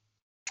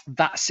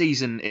that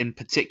season in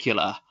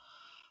particular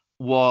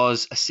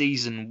was a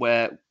season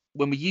where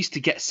when we used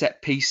to get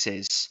set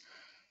pieces,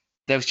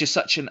 there was just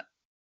such an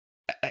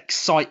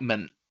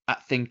excitement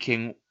at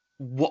thinking,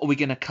 what are we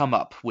going to come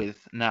up with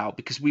now?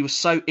 Because we were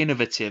so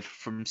innovative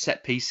from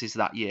set pieces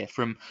that year,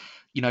 from,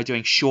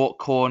 doing short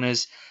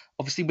corners,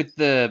 obviously with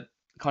the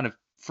kind of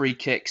free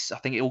kicks. I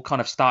think it all kind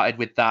of started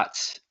with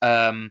that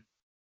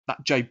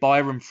Joe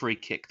Byram free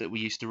kick that we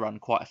used to run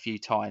quite a few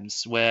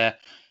times, where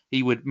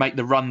he would make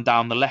the run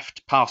down the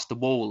left past the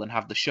wall and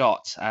have the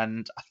shot.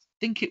 And I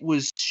think it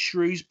was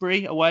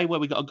Shrewsbury away where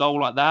we got a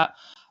goal like that.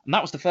 And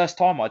that was the first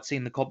time I'd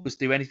seen the Cobblers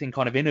do anything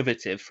kind of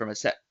innovative from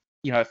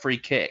a free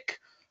kick,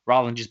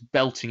 rather than just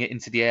belting it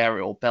into the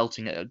area or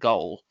belting it at a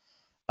goal.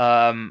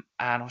 And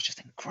I was just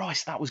thinking,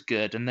 Christ, that was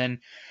good. And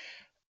then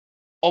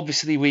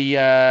obviously we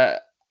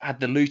had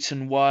the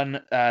Luton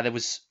one. There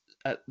was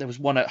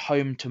one at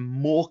home to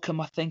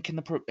Morecambe, I think, in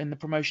the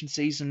promotion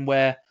season,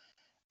 where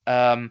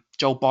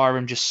Joel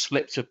Byram just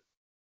slipped a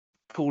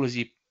cool as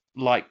you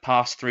like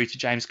pass through to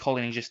James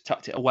Collin and just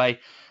tucked it away.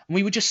 And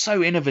we were just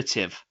so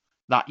innovative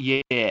that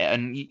year.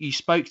 And you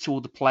spoke to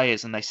all the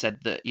players and they said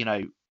that,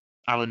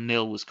 Alan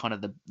Knill was kind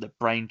of the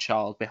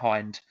brainchild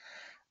behind,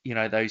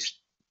 those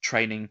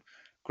training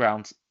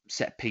ground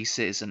set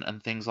pieces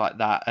and things like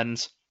that.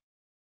 And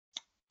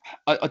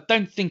I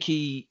don't think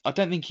he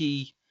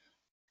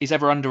is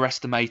ever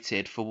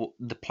underestimated for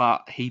the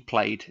part he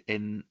played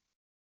in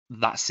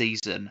that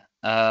season,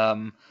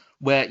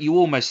 where you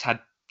almost had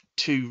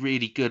 2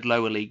 really good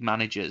lower league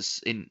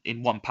managers in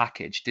one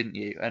package, didn't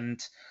you?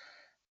 And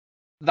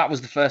that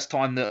was the first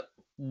time that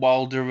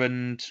Wilder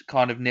and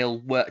kind of Knill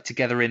worked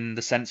together, in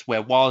the sense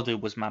where Wilder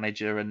was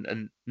manager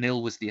and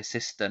Knill was the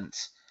assistant.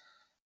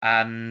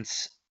 And,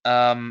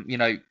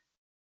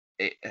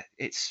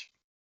 it's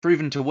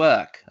proven to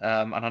work.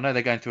 And I know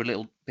they're going through a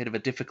little bit of a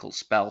difficult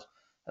spell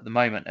at the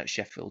moment at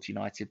Sheffield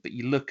United, but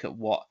you look at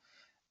what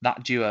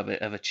that duo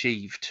have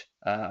achieved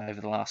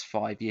over the last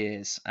 5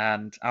 years.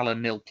 And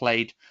Alan Knill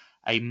played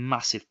a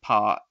massive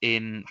part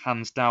in,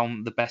 hands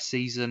down, the best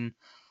season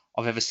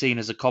I've ever seen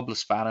as a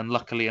Cobblers fan, and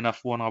luckily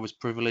enough, one I was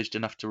privileged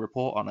enough to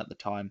report on at the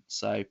time.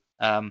 So,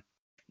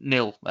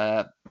 Knill,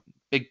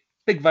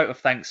 big vote of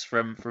thanks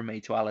from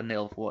me to Alan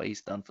Knill for what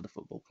he's done for the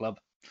football club.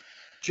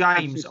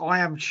 James,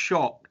 I am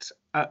shocked.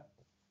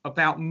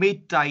 About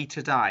midday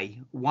today,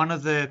 one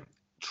of the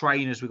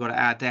trainers we got at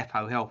our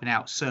depot helping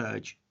out,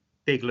 Serge,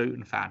 big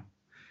Luton fan,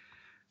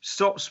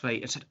 stops me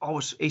and said, I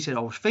was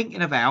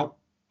thinking about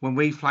when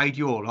we played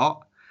your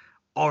lot.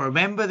 I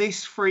remember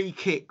this free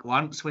kick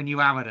once when you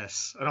hammered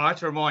us. And I had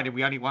to remind him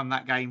we only won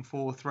that game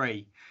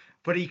 4-3.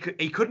 But he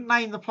couldn't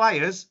name the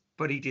players,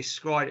 but he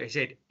described it. He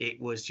said, it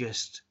was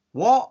just,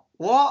 what?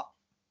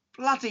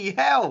 Bloody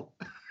hell.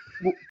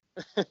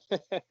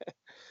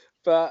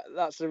 But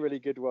that's a really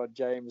good one,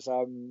 James.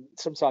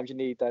 Sometimes you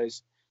need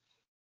those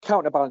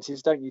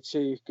counterbalances, don't you,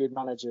 to good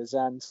managers?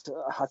 And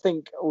I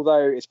think,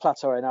 although it's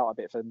plateauing out a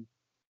bit for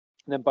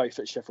them both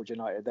at Sheffield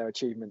United, their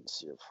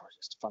achievements are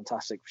just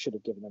fantastic. We should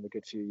have given them a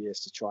good few years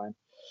to try and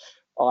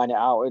iron it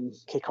out and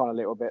kick on a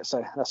little bit.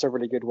 So that's a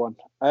really good one.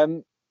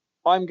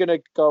 I'm going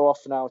to go off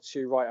now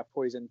to write a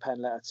poison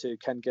pen letter to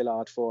Ken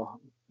Gillard for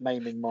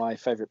maiming my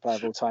favourite player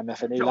of all time,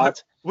 FNE lad.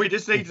 We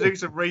just need to do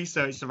some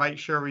research to make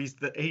sure he's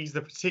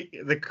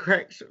the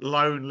correct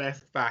lone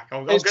left back.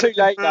 It's too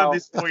late now.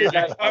 This for you.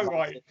 Oh,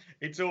 right.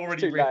 It's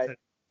already written. Late.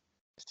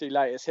 It's too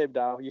late. It's him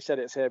now. You said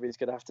it's him. He's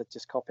going to have to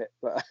just cop it.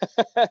 But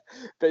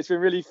it's been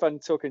really fun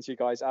talking to you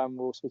guys, and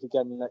we'll speak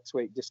again next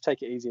week. Just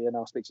take it easy, and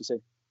I'll speak to you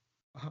soon.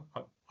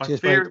 I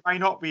fear it may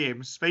not be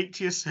him. Speak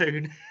to you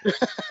soon.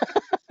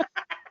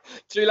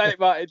 Too late,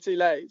 Martin. Too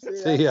late.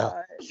 See ya.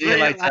 See you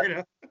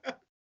later.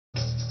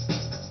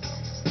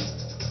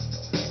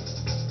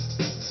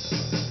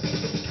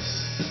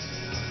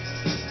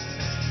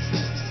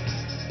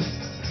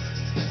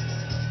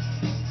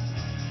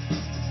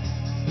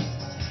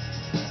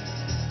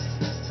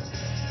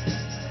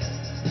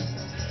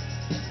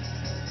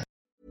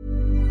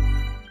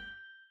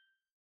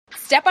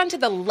 Step onto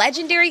the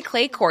legendary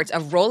clay courts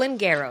of Roland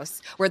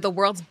Garros, where the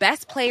world's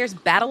best players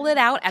battle it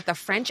out at the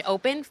French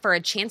Open for a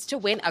chance to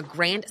win a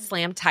Grand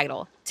Slam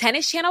title.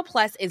 Tennis Channel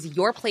Plus is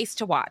your place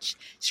to watch.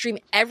 Stream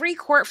every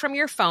court from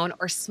your phone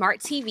or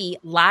smart TV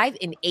live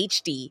in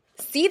HD.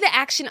 See the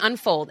action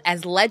unfold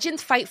as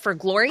legends fight for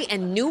glory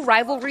and new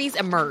rivalries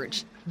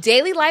emerge.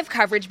 Daily live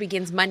coverage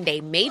begins Monday,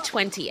 May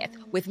 20th,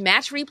 with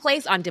match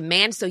replays on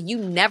demand so you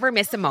never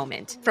miss a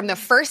moment. From the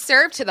first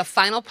serve to the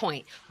final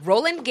point,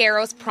 Roland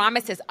Garros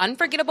promises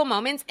unforgettable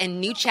moments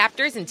and new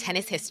chapters in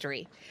tennis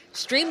history.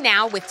 Stream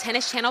now with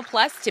Tennis Channel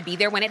Plus to be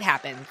there when it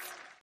happens.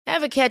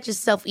 Ever catch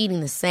yourself eating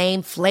the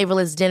same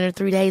flavorless dinner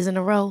 3 days in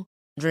a row?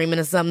 Dreaming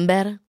of something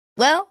better?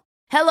 Well,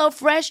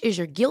 HelloFresh is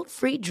your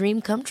guilt-free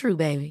dream come true,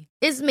 baby.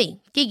 It's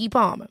me, Keke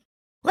Palmer.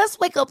 Let's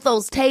wake up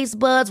those taste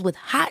buds with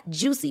hot,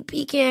 juicy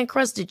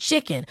pecan-crusted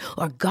chicken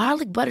or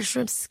garlic butter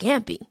shrimp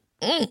scampi.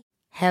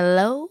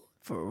 Hello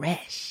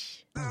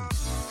Fresh.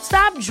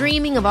 Stop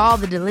dreaming of all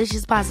the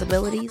delicious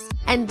possibilities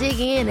and dig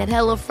in at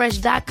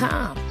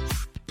HelloFresh.com.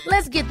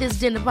 Let's get this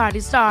dinner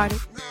party started.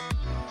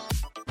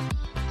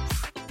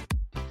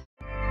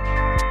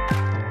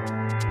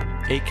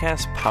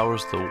 Acast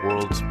powers the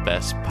world's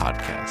best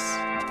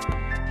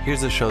podcasts.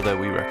 Here's a show that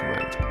we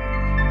recommend.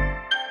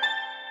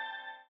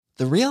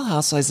 The Real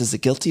Housewives is a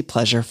guilty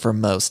pleasure for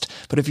most,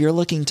 but if you're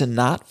looking to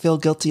not feel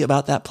guilty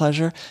about that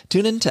pleasure,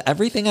 tune in to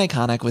Everything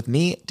Iconic with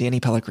me,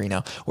 Danny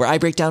Pellegrino, where I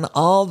break down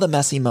all the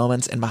messy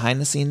moments and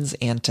behind-the-scenes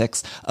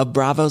antics of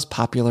Bravo's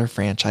popular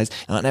franchise.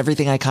 And on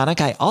Everything Iconic,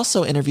 I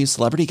also interview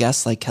celebrity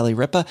guests like Kelly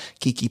Ripa,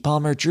 Keke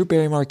Palmer, Drew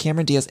Barrymore,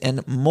 Cameron Diaz,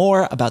 and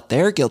more about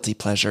their guilty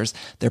pleasures,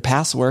 their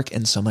past work,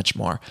 and so much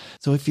more.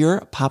 So if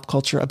you're pop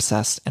culture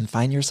obsessed and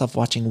find yourself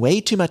watching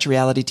way too much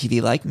reality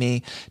TV like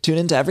me, tune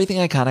into Everything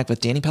Iconic with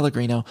Danny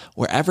Pellegrino,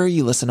 wherever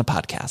you listen to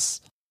podcasts.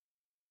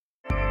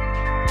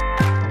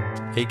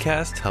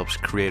 Acast helps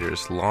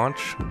creators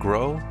launch,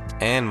 grow,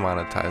 and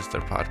monetize their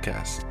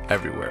podcasts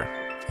everywhere.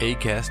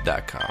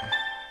 Acast.com.